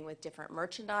be meeting with different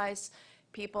merchandise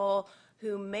people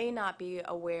who may not be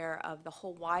aware of the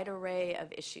whole wide array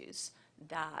of issues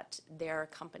that their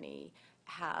company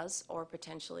has, or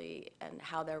potentially, and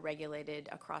how they're regulated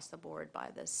across the board by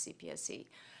the CPSC.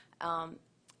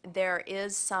 There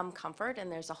is some comfort,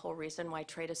 and there's a whole reason why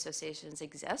trade associations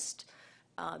exist.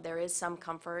 There is some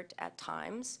comfort at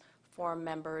times for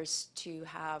members to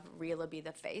have RELA be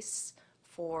the face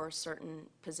for certain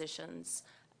positions.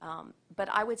 But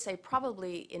I would say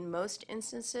probably in most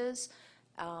instances,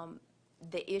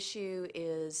 the issue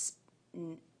is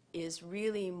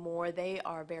really more, they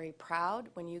are very proud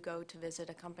when you go to visit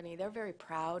a company. They're very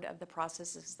proud of the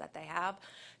processes that they have.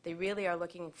 They really are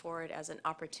looking for it as an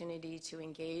opportunity to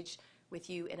engage with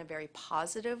you in a very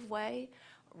positive way,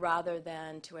 rather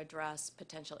than to address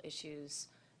potential issues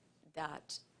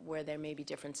where there may be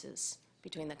differences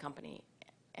between the company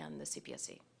and the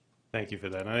CPSC. thank you for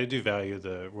that. And I do value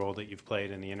the role that you've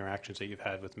played and the interactions that you've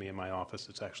had with me in my office.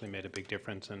 It's actually made a big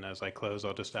difference. And as I close,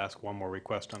 I'll just ask one more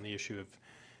request on the issue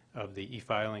of the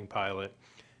e-filing pilot,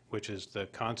 which is the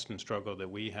constant struggle that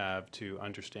we have to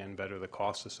understand better the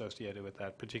costs associated with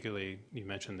that. Particularly, you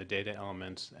mentioned the data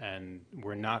elements, and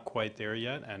we're not quite there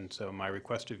yet. And so my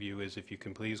request of you is if you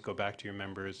can please go back to your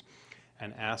members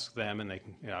and ask them, and they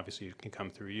can, obviously it can come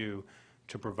through you,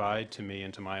 to provide to me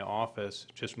and to my office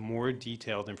just more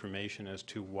detailed information as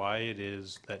to why it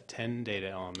is that 10 data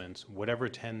elements, whatever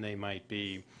 10 they might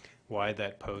be, why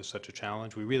that posed such a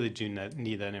challenge. We really do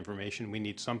need that information. We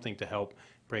need something to help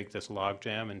break this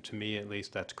logjam, and to me at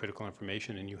least that's critical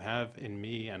information. And you have in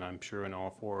me, and I'm sure in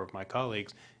all four of my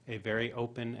colleagues, a very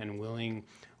open and willing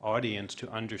audience to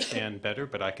understand better,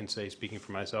 but I can say, speaking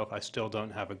for myself, I still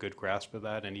don't have a good grasp of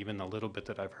that. And even the little bit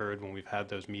that I've heard when we've had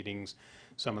those meetings,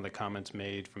 some of the comments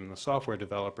made from the software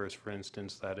developers, for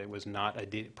instance, that it was not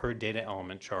a per data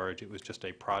element charge, it was just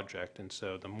a project. And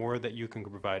so the more that you can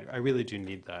provide, I really do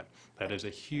need that. That is a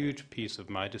huge piece of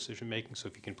my decision making, so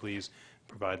if you can please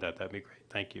provide that, that'd be great.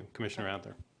 Thank you. Commissioner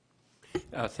Adler.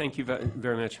 Thank you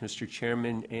very much, Mr.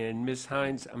 Chairman. And Ms.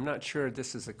 Hines, I'm not sure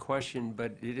this is a question,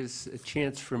 but it is a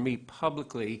chance for me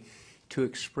publicly to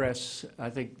express, I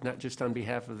think, not just on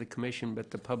behalf of the Commission,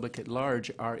 but the public at large,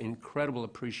 our incredible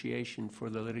appreciation for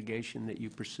the litigation that you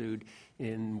pursued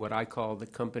in what I call the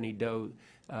Company Doe,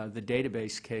 the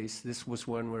database case. This was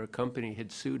one where a company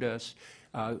had sued us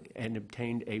and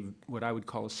obtained what I would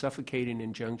call a suffocating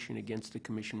injunction against the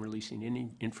Commission releasing any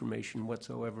information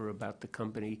whatsoever about the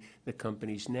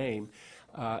company's name.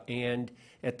 And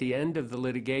at the end of the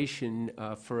litigation,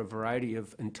 for a variety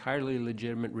of entirely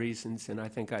legitimate reasons, and I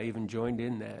think I even joined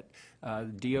in that,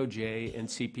 DOJ and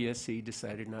CPSC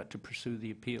decided not to pursue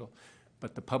the appeal.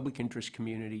 But the public interest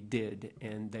community did,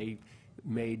 and they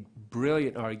made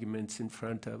brilliant arguments in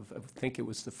front of, I think it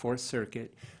was the Fourth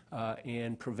Circuit,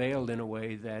 and prevailed in a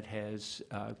way that has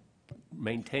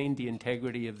maintained the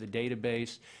integrity of the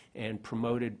database and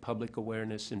promoted public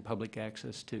awareness and public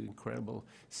access to incredible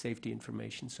safety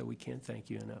information. So we can't thank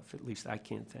you enough. At least I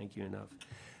can't thank you enough.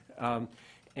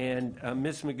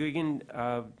 Ms.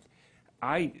 McGuigan,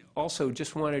 I also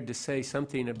just wanted to say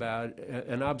something about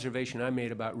an observation I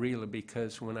made about RELA,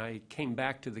 because when I came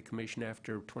back to the Commission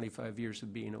after 25 years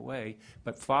of being away,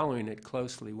 but following it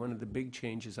closely, one of the big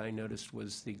changes I noticed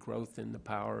was the growth in the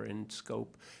power and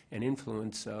scope and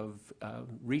influence of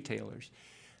retailers.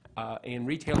 And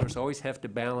retailers always have to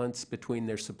balance between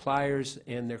their suppliers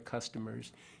and their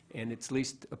customers. And it's at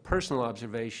least a personal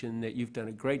observation that you've done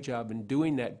a great job in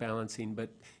doing that balancing,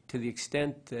 but to the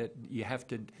extent that you have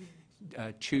to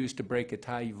choose to break a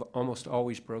tie, you've almost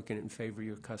always broken it in favor of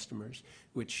your customers,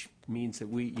 which means that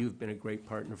you've been a great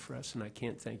partner for us, and I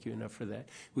can't thank you enough for that.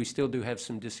 We still do have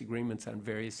some disagreements on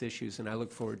various issues, and I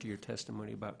look forward to your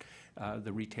testimony about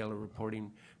the retailer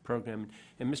reporting program.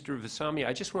 And Mr. Vasami,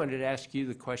 I just wanted to ask you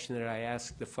the question that I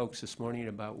asked the folks this morning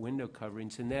about window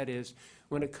coverings, and that is,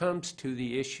 when it comes to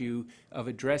the issue of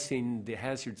addressing the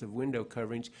hazards of window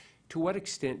coverings, to what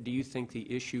extent do you think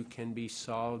the issue can be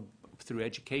solved through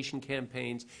education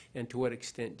campaigns, and to what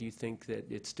extent do you think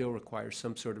that it still requires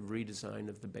some sort of redesign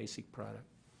of the basic product?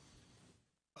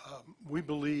 We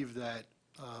believe that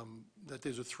that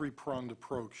there's a three-pronged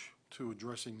approach to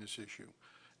addressing this issue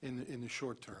in the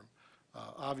short term.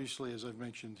 Obviously, as I've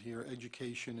mentioned here,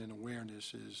 education and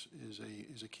awareness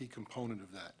is a key component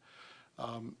of that.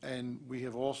 And we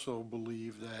have also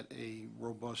believed that a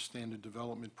robust standard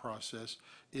development process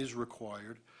is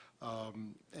required,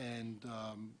 and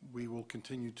we will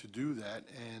continue to do that.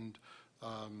 And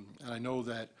I know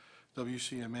that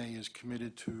WCMA is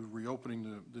committed to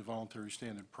reopening the voluntary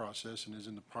standard process and is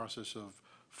in the process of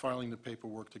filing the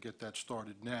paperwork to get that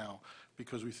started now,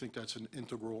 because we think that's an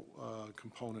integral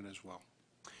component as well.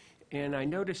 And I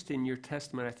noticed in your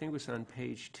testimony, I think it was on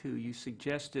page 2, you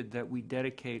suggested that we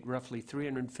dedicate roughly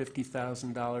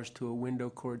 $350,000 to a window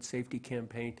cord safety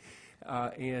campaign.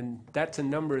 And that's a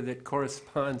number that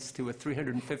corresponds to a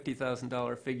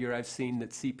 $350,000 figure I've seen that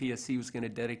CPSC was going to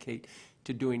dedicate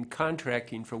to doing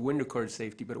contracting for window cord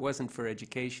safety, but it wasn't for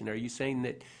education. Are you saying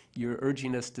that you're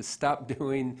urging us to stop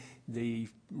doing the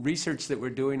research that we're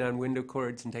doing on window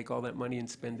cords and take all that money and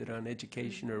spend it on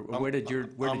education, or where did your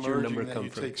number come from? I'm urging that you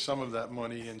take some of that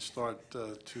money and start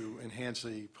to enhance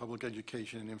the public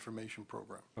education and information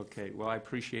program. Okay, well, I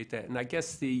appreciate that. And I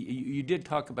guess you did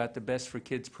talk about the Best for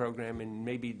Kids program, and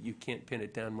maybe you can't pin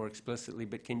it down more explicitly,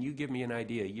 but can you give me an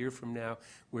idea, a year from now,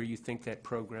 where you think that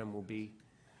program will be?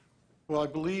 Well, I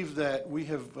believe that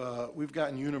we've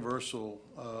gotten universal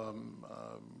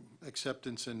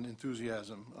acceptance and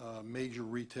enthusiasm. Major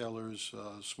retailers,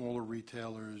 smaller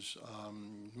retailers,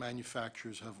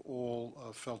 manufacturers have all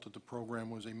felt that the program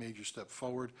was a major step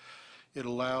forward. It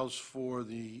allows for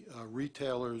the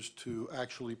retailers to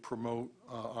actually promote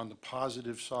on the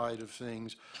positive side of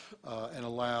things and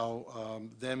allow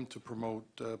them to promote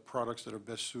products that are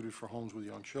best suited for homes with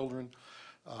young children.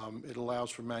 It allows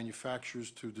for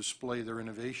manufacturers to display their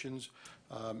innovations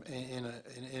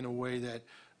in a way that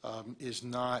is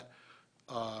not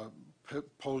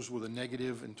posed with a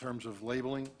negative in terms of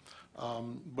labeling.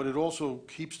 But it also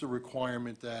keeps the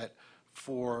requirement that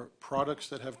for products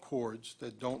that have cords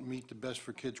that don't meet the Best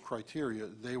for Kids criteria,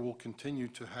 they will continue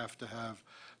to have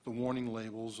the warning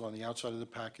labels on the outside of the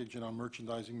package and on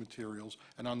merchandising materials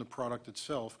and on the product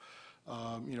itself,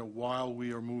 while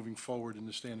we are moving forward in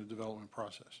the standard development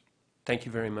process. Thank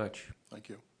you very much. Thank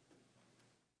you.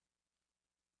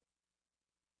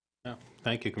 Yeah,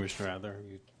 thank you, Commissioner Adler.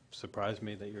 You surprised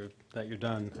me that you're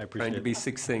done. I appreciate Trying to be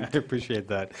succinct. I appreciate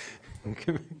that.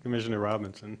 Commissioner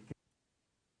Robinson.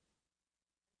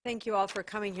 Thank you all for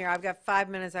coming here. I've got 5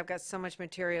 minutes. I've got so much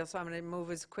material, so I'm going to move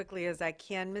as quickly as I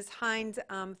can. Ms. Hines,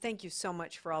 thank you so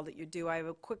much for all that you do. I have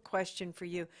a quick question for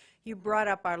you. You brought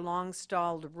up our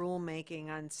long-stalled rulemaking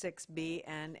on 6B,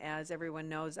 and as everyone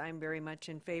knows, I'm very much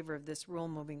in favor of this rule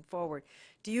moving forward.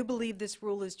 Do you believe this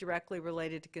rule is directly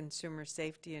related to consumer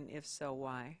safety, and if so,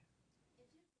 why?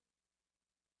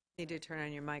 You need to turn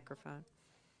on your microphone.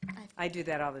 I do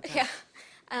that all the time. Yeah.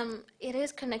 It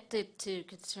is connected to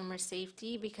consumer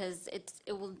safety because it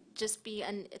will just be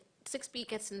 6B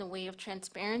gets in the way of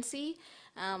transparency.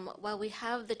 While we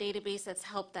have the database that's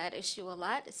helped that issue a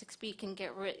lot, 6B can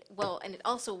get and it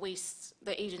also wastes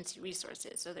the agency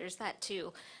resources. So there's that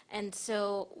too, and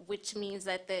so which means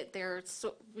that there are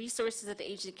resources that the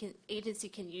agency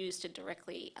can use to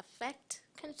directly affect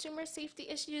consumer safety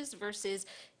issues versus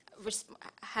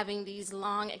having these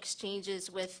long exchanges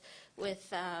with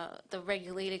the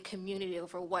regulated community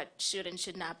over what should and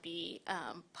should not be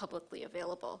publicly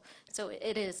available. So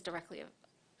it is directly.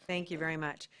 Thank you very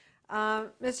much.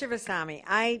 Mr. Vasami,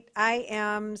 I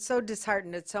am so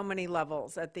disheartened at so many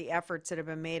levels at the efforts that have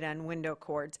been made on window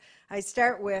cords. I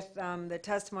start with the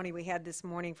testimony we had this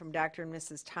morning from Dr. and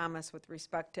Mrs. Thomas with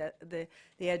respect to the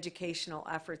educational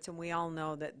efforts, and we all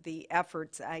know that the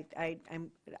efforts,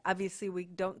 obviously we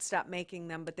don't stop making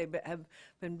them, but they have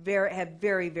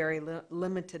very, very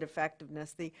limited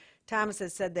effectiveness. The Thomas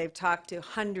has said they've talked to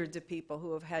hundreds of people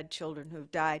who have had children who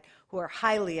have died, who are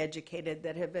highly educated,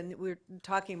 that have been, we're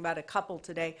talking about a couple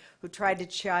today who tried to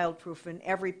childproof in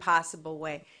every possible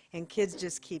way, and kids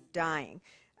just keep dying.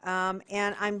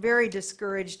 And I'm very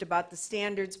discouraged about the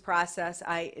standards process.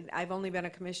 I've only been a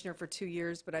commissioner for 2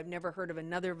 years, but I've never heard of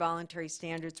another voluntary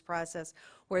standards process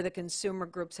where the consumer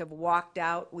groups have walked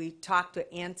out. We talked to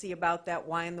ANSI about that.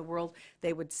 Why in the world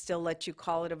they would still let you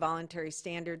call it a voluntary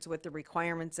standards with the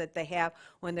requirements that they have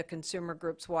when the consumer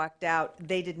groups walked out?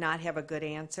 They did not have a good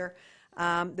answer.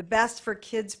 The Best for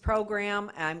Kids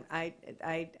program,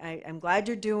 I'm glad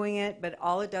you're doing it, but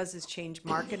all it does is change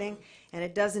marketing, and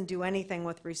it doesn't do anything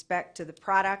with respect to the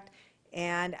product.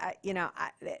 And,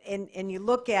 and you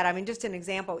look at, I mean, just an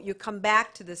example, you come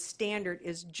back to the standard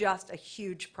is just a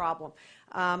huge problem.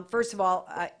 First of all,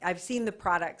 I've seen the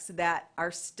products that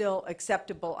are still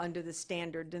acceptable under the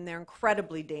standard, and they're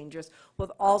incredibly dangerous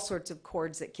with all sorts of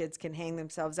cords that kids can hang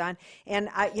themselves on. And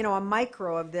a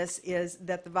micro of this is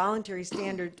that the voluntary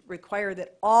standard require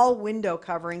that all window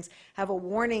coverings have a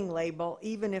warning label,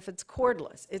 even if it's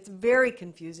cordless. It's very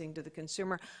confusing to the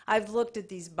consumer. I've looked at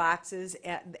these boxes,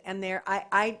 and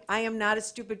I am not a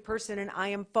stupid person, and I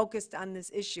am focused on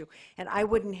this issue, and I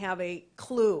wouldn't have a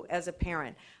clue as a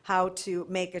parent how to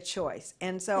make a choice.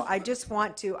 And so I just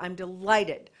want to, I'm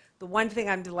delighted. The one thing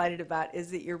I'm delighted about is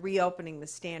that you're reopening the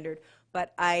standard,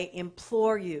 but I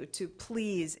implore you to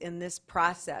please, in this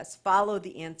process, follow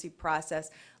the ANSI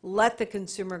process, let the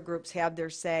consumer groups have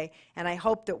their say, and I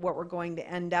hope that what we're going to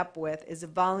end up with is a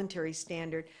voluntary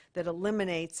standard that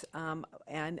eliminates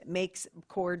and makes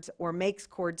cords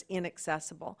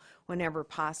inaccessible whenever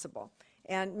possible.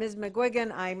 And Ms.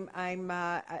 McGuigan, I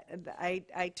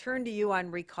turn to you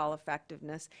on recall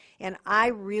effectiveness, and I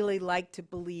really like to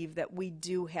believe that we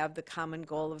do have the common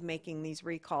goal of making these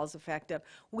recalls effective.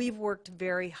 We've worked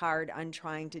very hard on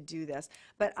trying to do this,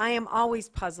 but I am always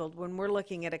puzzled when we're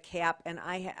looking at a cap and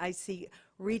I see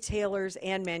retailers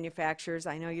and manufacturers,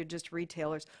 I know you're just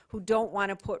retailers, who don't want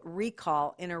to put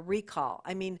recall in a recall.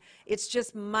 I mean, it's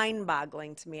just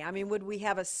mind-boggling to me. I mean, would we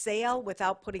have a sale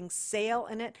without putting sale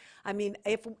in it? I mean,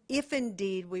 if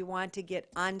indeed we want to get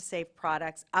unsafe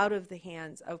products out of the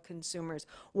hands of consumers,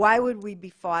 why would we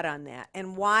be fought on that?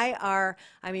 And why are,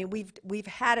 I mean, we've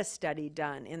had a study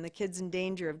done, and the Kids in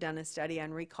Danger have done a study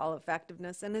on recall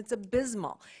effectiveness, and it's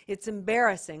abysmal. It's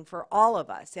embarrassing for all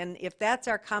of us. And if that's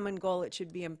our common goal, it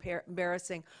should be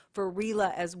embarrassing for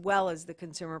RELA as well as the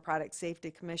Consumer Product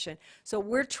Safety Commission. So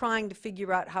we're trying to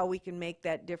figure out how we can make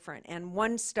that different. And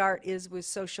one start is with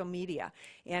social media.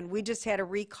 And we just had a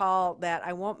recall that,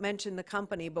 I won't mention the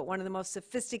company, but one of the most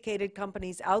sophisticated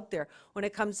companies out there when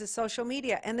it comes to social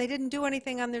media. And they didn't do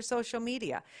anything on their social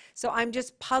media. So I'm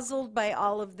just puzzled by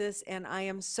all of this, and I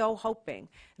am so hoping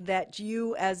that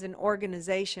you as an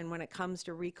organization, when it comes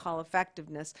to recall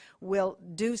effectiveness, will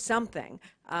do something.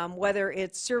 Whether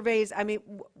it's surveys, I mean,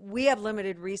 we have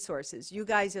limited resources. You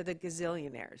guys are the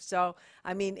gazillionaires. So,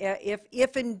 I mean,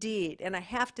 if indeed, and I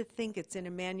have to think it's in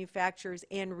a manufacturer's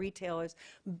and retailers'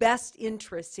 best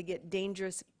interest to get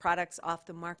dangerous products off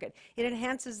the market, it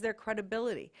enhances their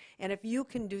credibility. And if you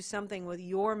can do something with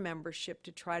your membership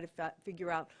to try to figure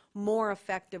out more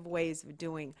effective ways of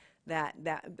doing that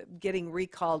getting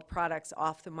recalled products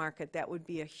off the market, that would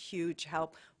be a huge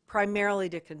help, primarily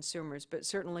to consumers, but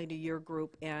certainly to your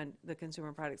group and the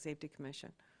Consumer Product Safety Commission.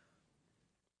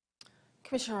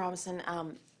 Commissioner Robinson,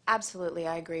 absolutely,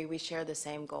 I agree. We share the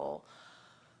same goal.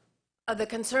 The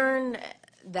concern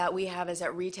that we have is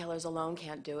that retailers alone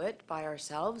can't do it by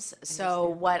ourselves. So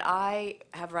what I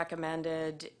have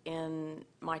recommended in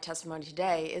my testimony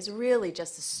today is really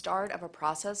just the start of a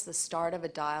process, the start of a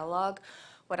dialogue.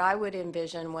 What I would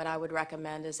envision, what I would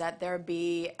recommend is that there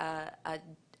be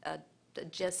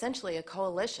essentially a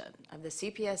coalition of the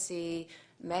CPSC,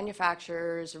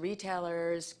 manufacturers,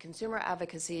 retailers, consumer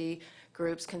advocacy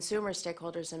groups, consumer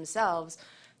stakeholders themselves,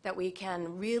 that we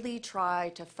can really try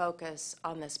to focus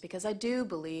on this, because I do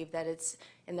believe that it's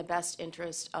in the best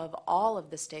interest of all of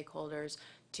the stakeholders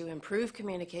to improve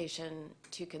communication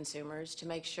to consumers, to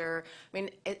make sure, I mean,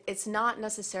 it's not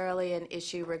necessarily an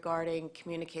issue regarding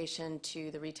communication to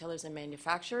the retailers and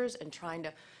manufacturers and trying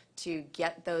to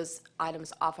get those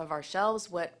items off of our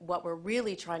shelves. What we're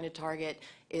really trying to target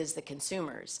is the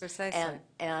consumers. Precisely.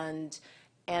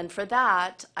 And for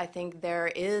that, I think there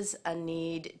is a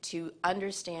need to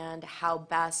understand how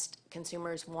best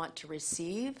consumers want to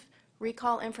receive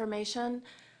recall information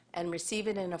and receive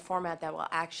it in a format that will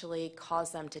actually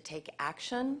cause them to take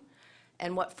action,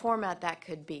 and what format that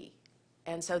could be.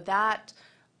 And so that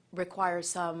requires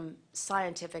some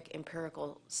scientific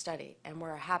empirical study, and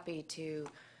we're happy to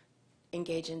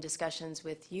engage in discussions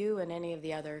with you and any of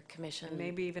the other commission. And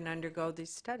maybe even undergo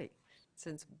this study,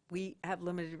 since we have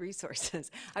limited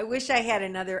resources. I wish I had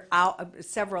another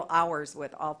several hours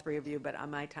with all three of you, but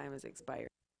my time has expired.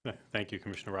 Thank you,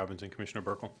 Commissioner Robbins and Commissioner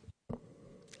Burkle.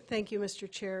 Thank you, Mr.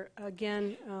 Chair.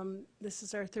 Again, this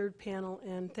is our third panel,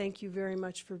 and thank you very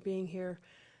much for being here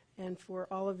and for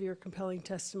all of your compelling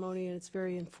testimony, and it's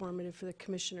very informative for the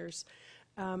commissioners.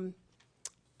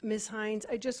 Ms. Hines,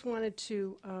 I just wanted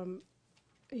to,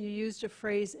 you used a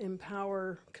phrase,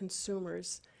 empower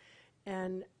consumers,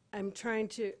 and I'm trying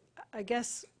to, I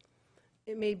guess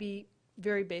it may be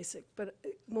very basic, but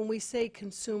when we say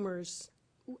consumers,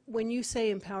 when you say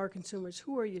empower consumers,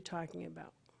 who are you talking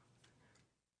about?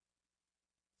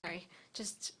 Sorry,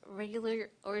 just regular,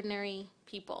 ordinary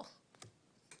people.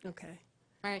 Okay.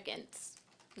 Americans,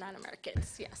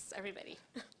 non-Americans, yes, everybody.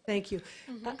 Thank you.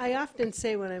 I often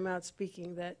say when I'm out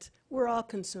speaking that we're all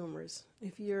consumers.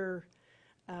 If you're,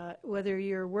 whether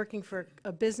you're working for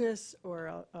a business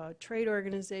or a trade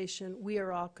organization, we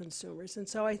are all consumers. And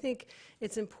so I think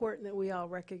it's important that we all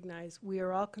recognize we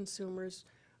are all consumers.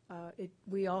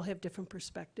 We all have different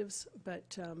perspectives,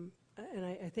 but and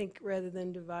I think rather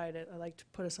than divide it, I like to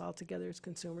put us all together as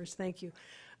consumers. Thank you.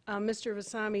 Mr.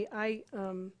 Vasami, I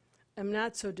am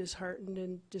not so disheartened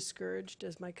and discouraged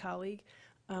as my colleague.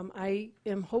 I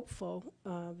am hopeful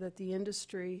that the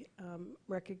industry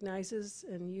recognizes,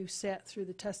 and you sat through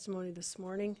the testimony this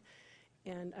morning,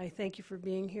 and I thank you for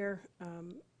being here.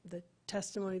 The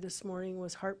testimony this morning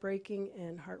was heartbreaking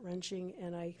and heart-wrenching,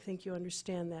 and I think you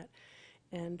understand that.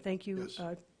 And thank you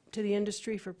to the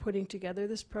industry for putting together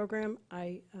this program.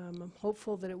 I am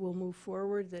hopeful that it will move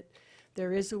forward, that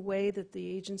there is a way that the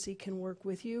agency can work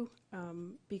with you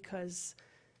because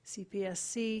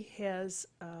CPSC has,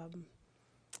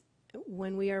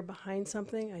 when we are behind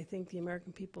something, I think the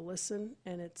American people listen,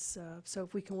 and it's, so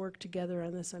if we can work together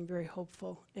on this, I'm very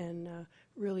hopeful and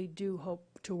really do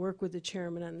hope to work with the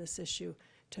chairman on this issue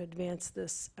to advance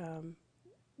this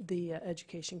the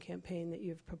education campaign that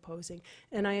you're proposing.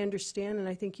 And I understand, and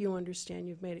I think you understand,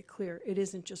 you've made it clear, it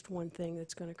isn't just one thing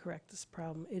that's going to correct this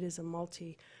problem. It is a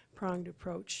multi-pronged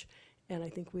approach, and I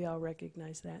think we all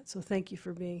recognize that. So thank you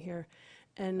for being here.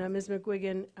 And Ms.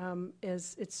 McGuigan,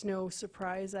 as it's no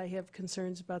surprise, I have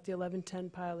concerns about the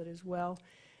 1110 pilot as well,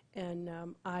 and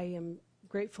I am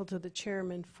grateful to the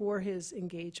chairman for his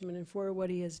engagement and for what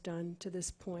he has done to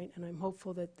this point, and I'm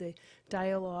hopeful that the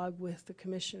dialogue with the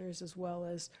commissioners as well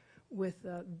as with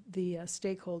the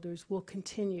stakeholders will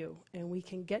continue, and we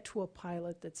can get to a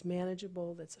pilot that's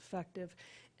manageable, that's effective,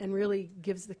 and really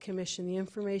gives the commission the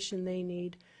information they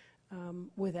need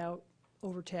without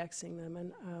overtaxing them,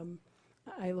 and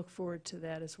I look forward to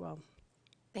that as well.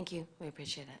 Thank you. We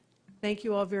appreciate it. Thank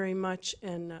you all very much,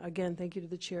 and again, thank you to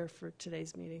the chair for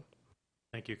today's meeting.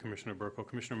 Thank you, Commissioner Burkle.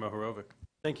 Commissioner Mohorovic.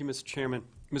 Thank you, Mr. Chairman.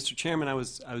 Mr. Chairman, I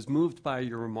was moved by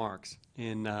your remarks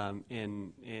in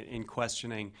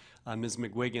questioning Ms.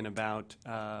 McGuigan about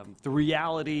the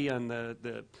reality and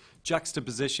the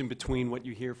juxtaposition between what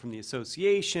you hear from the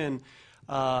association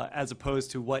as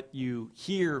opposed to what you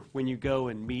hear when you go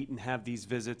and meet and have these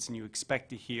visits and you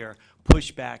expect to hear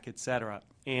pushback, et cetera.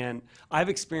 And I've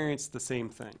experienced the same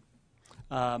thing.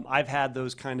 I've had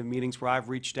those kind of meetings where I've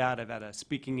reached out, I've had a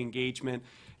speaking engagement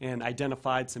and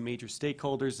identified some major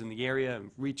stakeholders in the area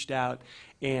and reached out.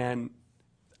 And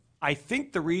I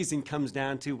think the reason comes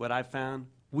down to what I've found.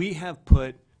 We have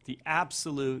put the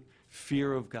absolute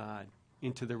fear of God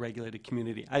into the regulated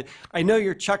community. I know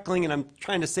you're chuckling, and I'm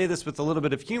trying to say this with a little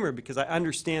bit of humor because I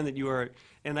understand that you are,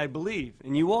 and I believe,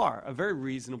 and you are, a very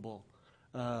reasonable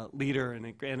leader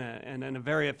and a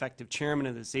very effective chairman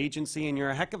of this agency, and you're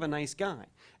a heck of a nice guy.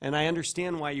 And I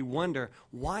understand why you wonder,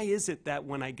 why is it that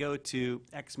when I go to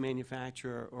X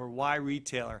manufacturer or Y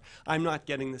retailer, I'm not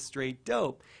getting the straight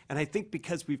dope? And I think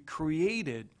because we've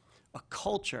created a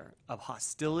culture of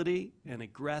hostility and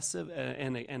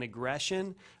and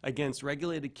aggression against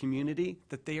regulated community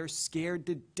that they are scared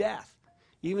to death,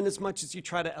 even as much as you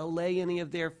try to allay any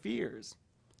of their fears.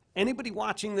 Anybody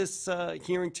watching this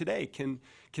hearing today can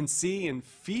see and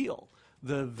feel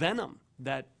the venom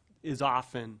that is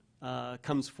often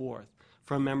comes forth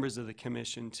from members of the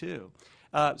commission too.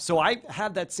 So I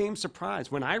have that same surprise.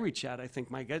 When I reach out, I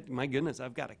think, my goodness,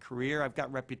 I've got a career, I've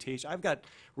got reputation, I've got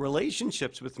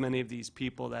relationships with many of these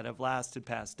people that have lasted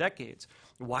past decades.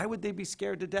 Why would they be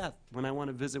scared to death when I want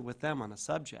to visit with them on a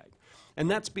subject? And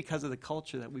that's because of the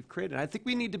culture that we've created. I think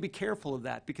we need to be careful of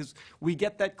that because we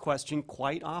get that question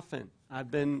quite often. I've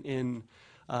been in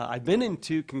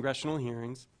 2 congressional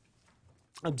hearings,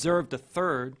 observed a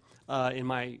third in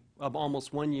my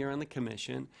almost 1 year on the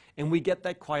commission, and we get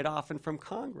that quite often from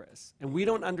Congress. And we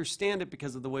don't understand it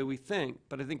because of the way we think,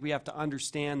 but I think we have to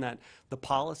understand that the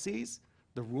policies,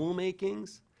 the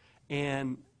rulemakings,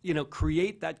 and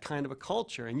create that kind of a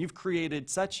culture. And you've created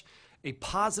such a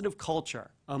positive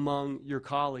culture among your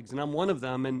colleagues, and I'm one of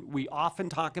them, and we often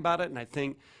talk about it, and I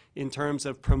think in terms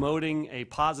of promoting a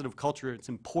positive culture, it's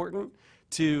important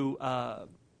to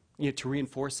to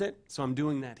reinforce it, so I'm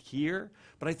doing that here.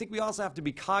 But I think we also have to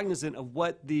be cognizant of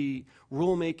what the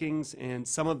rulemakings and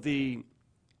some of the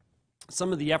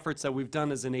efforts that we've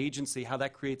done as an agency, how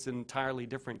that creates an entirely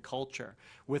different culture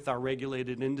with our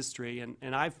regulated industry.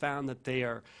 And I've found that they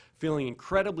are feeling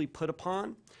incredibly put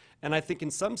upon. And I think in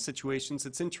some situations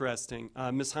it's interesting.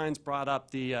 Ms. Hines brought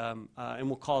up the, and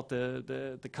we'll call it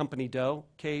the Company Doe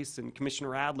case, and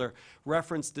Commissioner Adler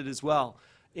referenced it as well.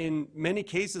 In many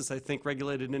cases, I think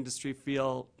regulated industry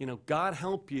feel, God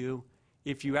help you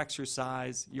if you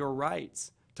exercise your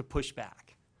rights to push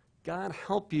back. God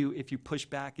help you if you push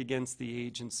back against the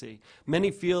agency.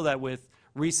 Many feel that with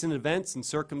recent events and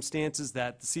circumstances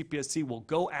that the CPSC will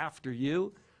go after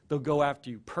you. They'll go after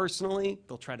you personally.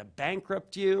 They'll try to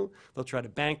bankrupt you. They'll try to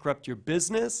bankrupt your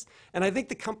business. And I think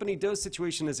the Company Doe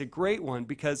situation is a great one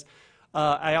because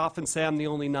I often say I'm the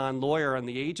only non-lawyer on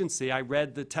the agency. I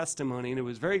read the testimony, and it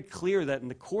was very clear that in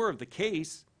the core of the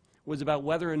case was about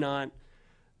whether or not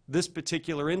this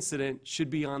particular incident should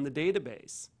be on the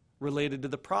database related to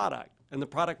the product. And the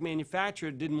product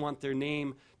manufacturer didn't want their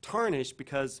name tarnished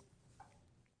because,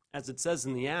 as it says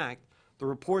in the Act, the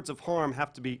reports of harm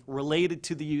have to be related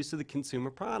to the use of the consumer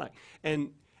product.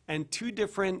 And two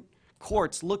different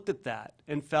courts looked at that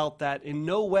and felt that in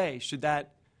no way should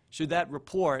that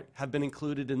report have been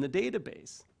included in the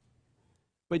database.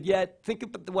 But yet, think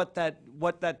about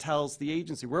what that tells the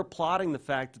agency. We're applauding the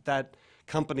fact that that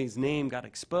company's name got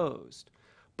exposed.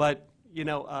 But,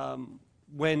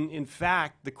 when in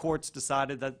fact the courts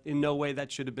decided that in no way that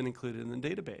should have been included in the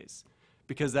database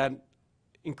because that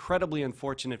incredibly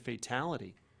unfortunate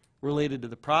fatality related to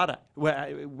the product,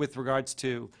 with regards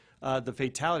to the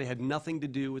fatality, had nothing to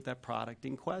do with that product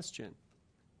in question.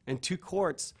 And two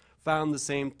courts found the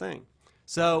same thing.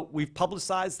 So we've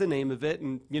publicized the name of it,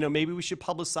 and maybe we should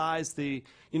publicize the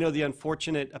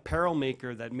unfortunate apparel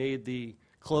maker that made the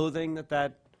clothing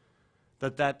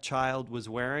that child was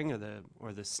wearing,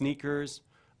 or the sneakers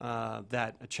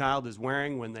that a child is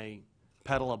wearing when they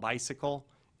pedal a bicycle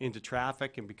into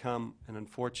traffic and become an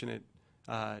unfortunate,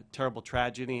 terrible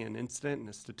tragedy and incident and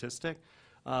a statistic.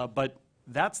 But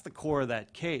that's the core of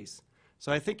that case.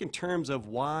 So I think in terms of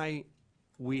why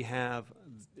we have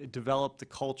developed the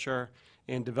culture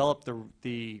and developed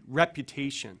the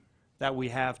reputation that we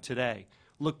have today,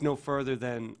 look no further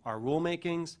than our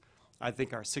rulemakings. I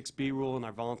think our 6B rule and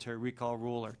our voluntary recall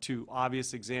rule are two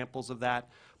obvious examples of that,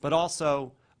 but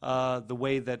also the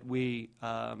way that we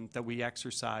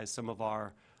exercise some of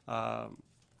our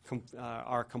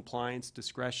compliance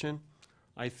discretion.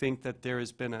 I think that there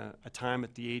has been a time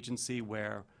at the agency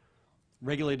where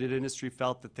regulated industry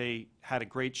felt that they had a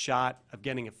great shot of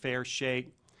getting a fair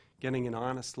shake, getting an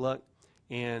honest look,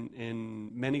 and in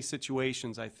many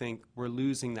situations I think we're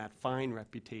losing that fine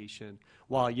reputation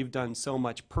while you've done so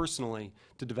much personally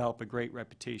to develop a great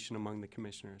reputation among the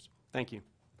commissioners. Thank you.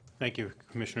 Thank you,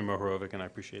 Commissioner Mohorovic, and I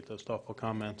appreciate those thoughtful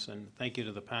comments. And thank you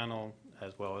to the panel,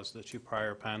 as well as the two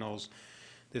prior panels.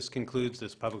 This concludes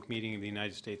this public meeting of the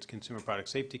United States Consumer Product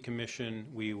Safety Commission.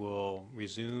 We will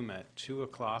resume at 2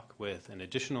 o'clock with an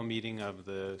additional meeting of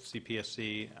the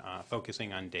CPSC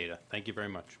focusing on data. Thank you very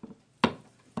much.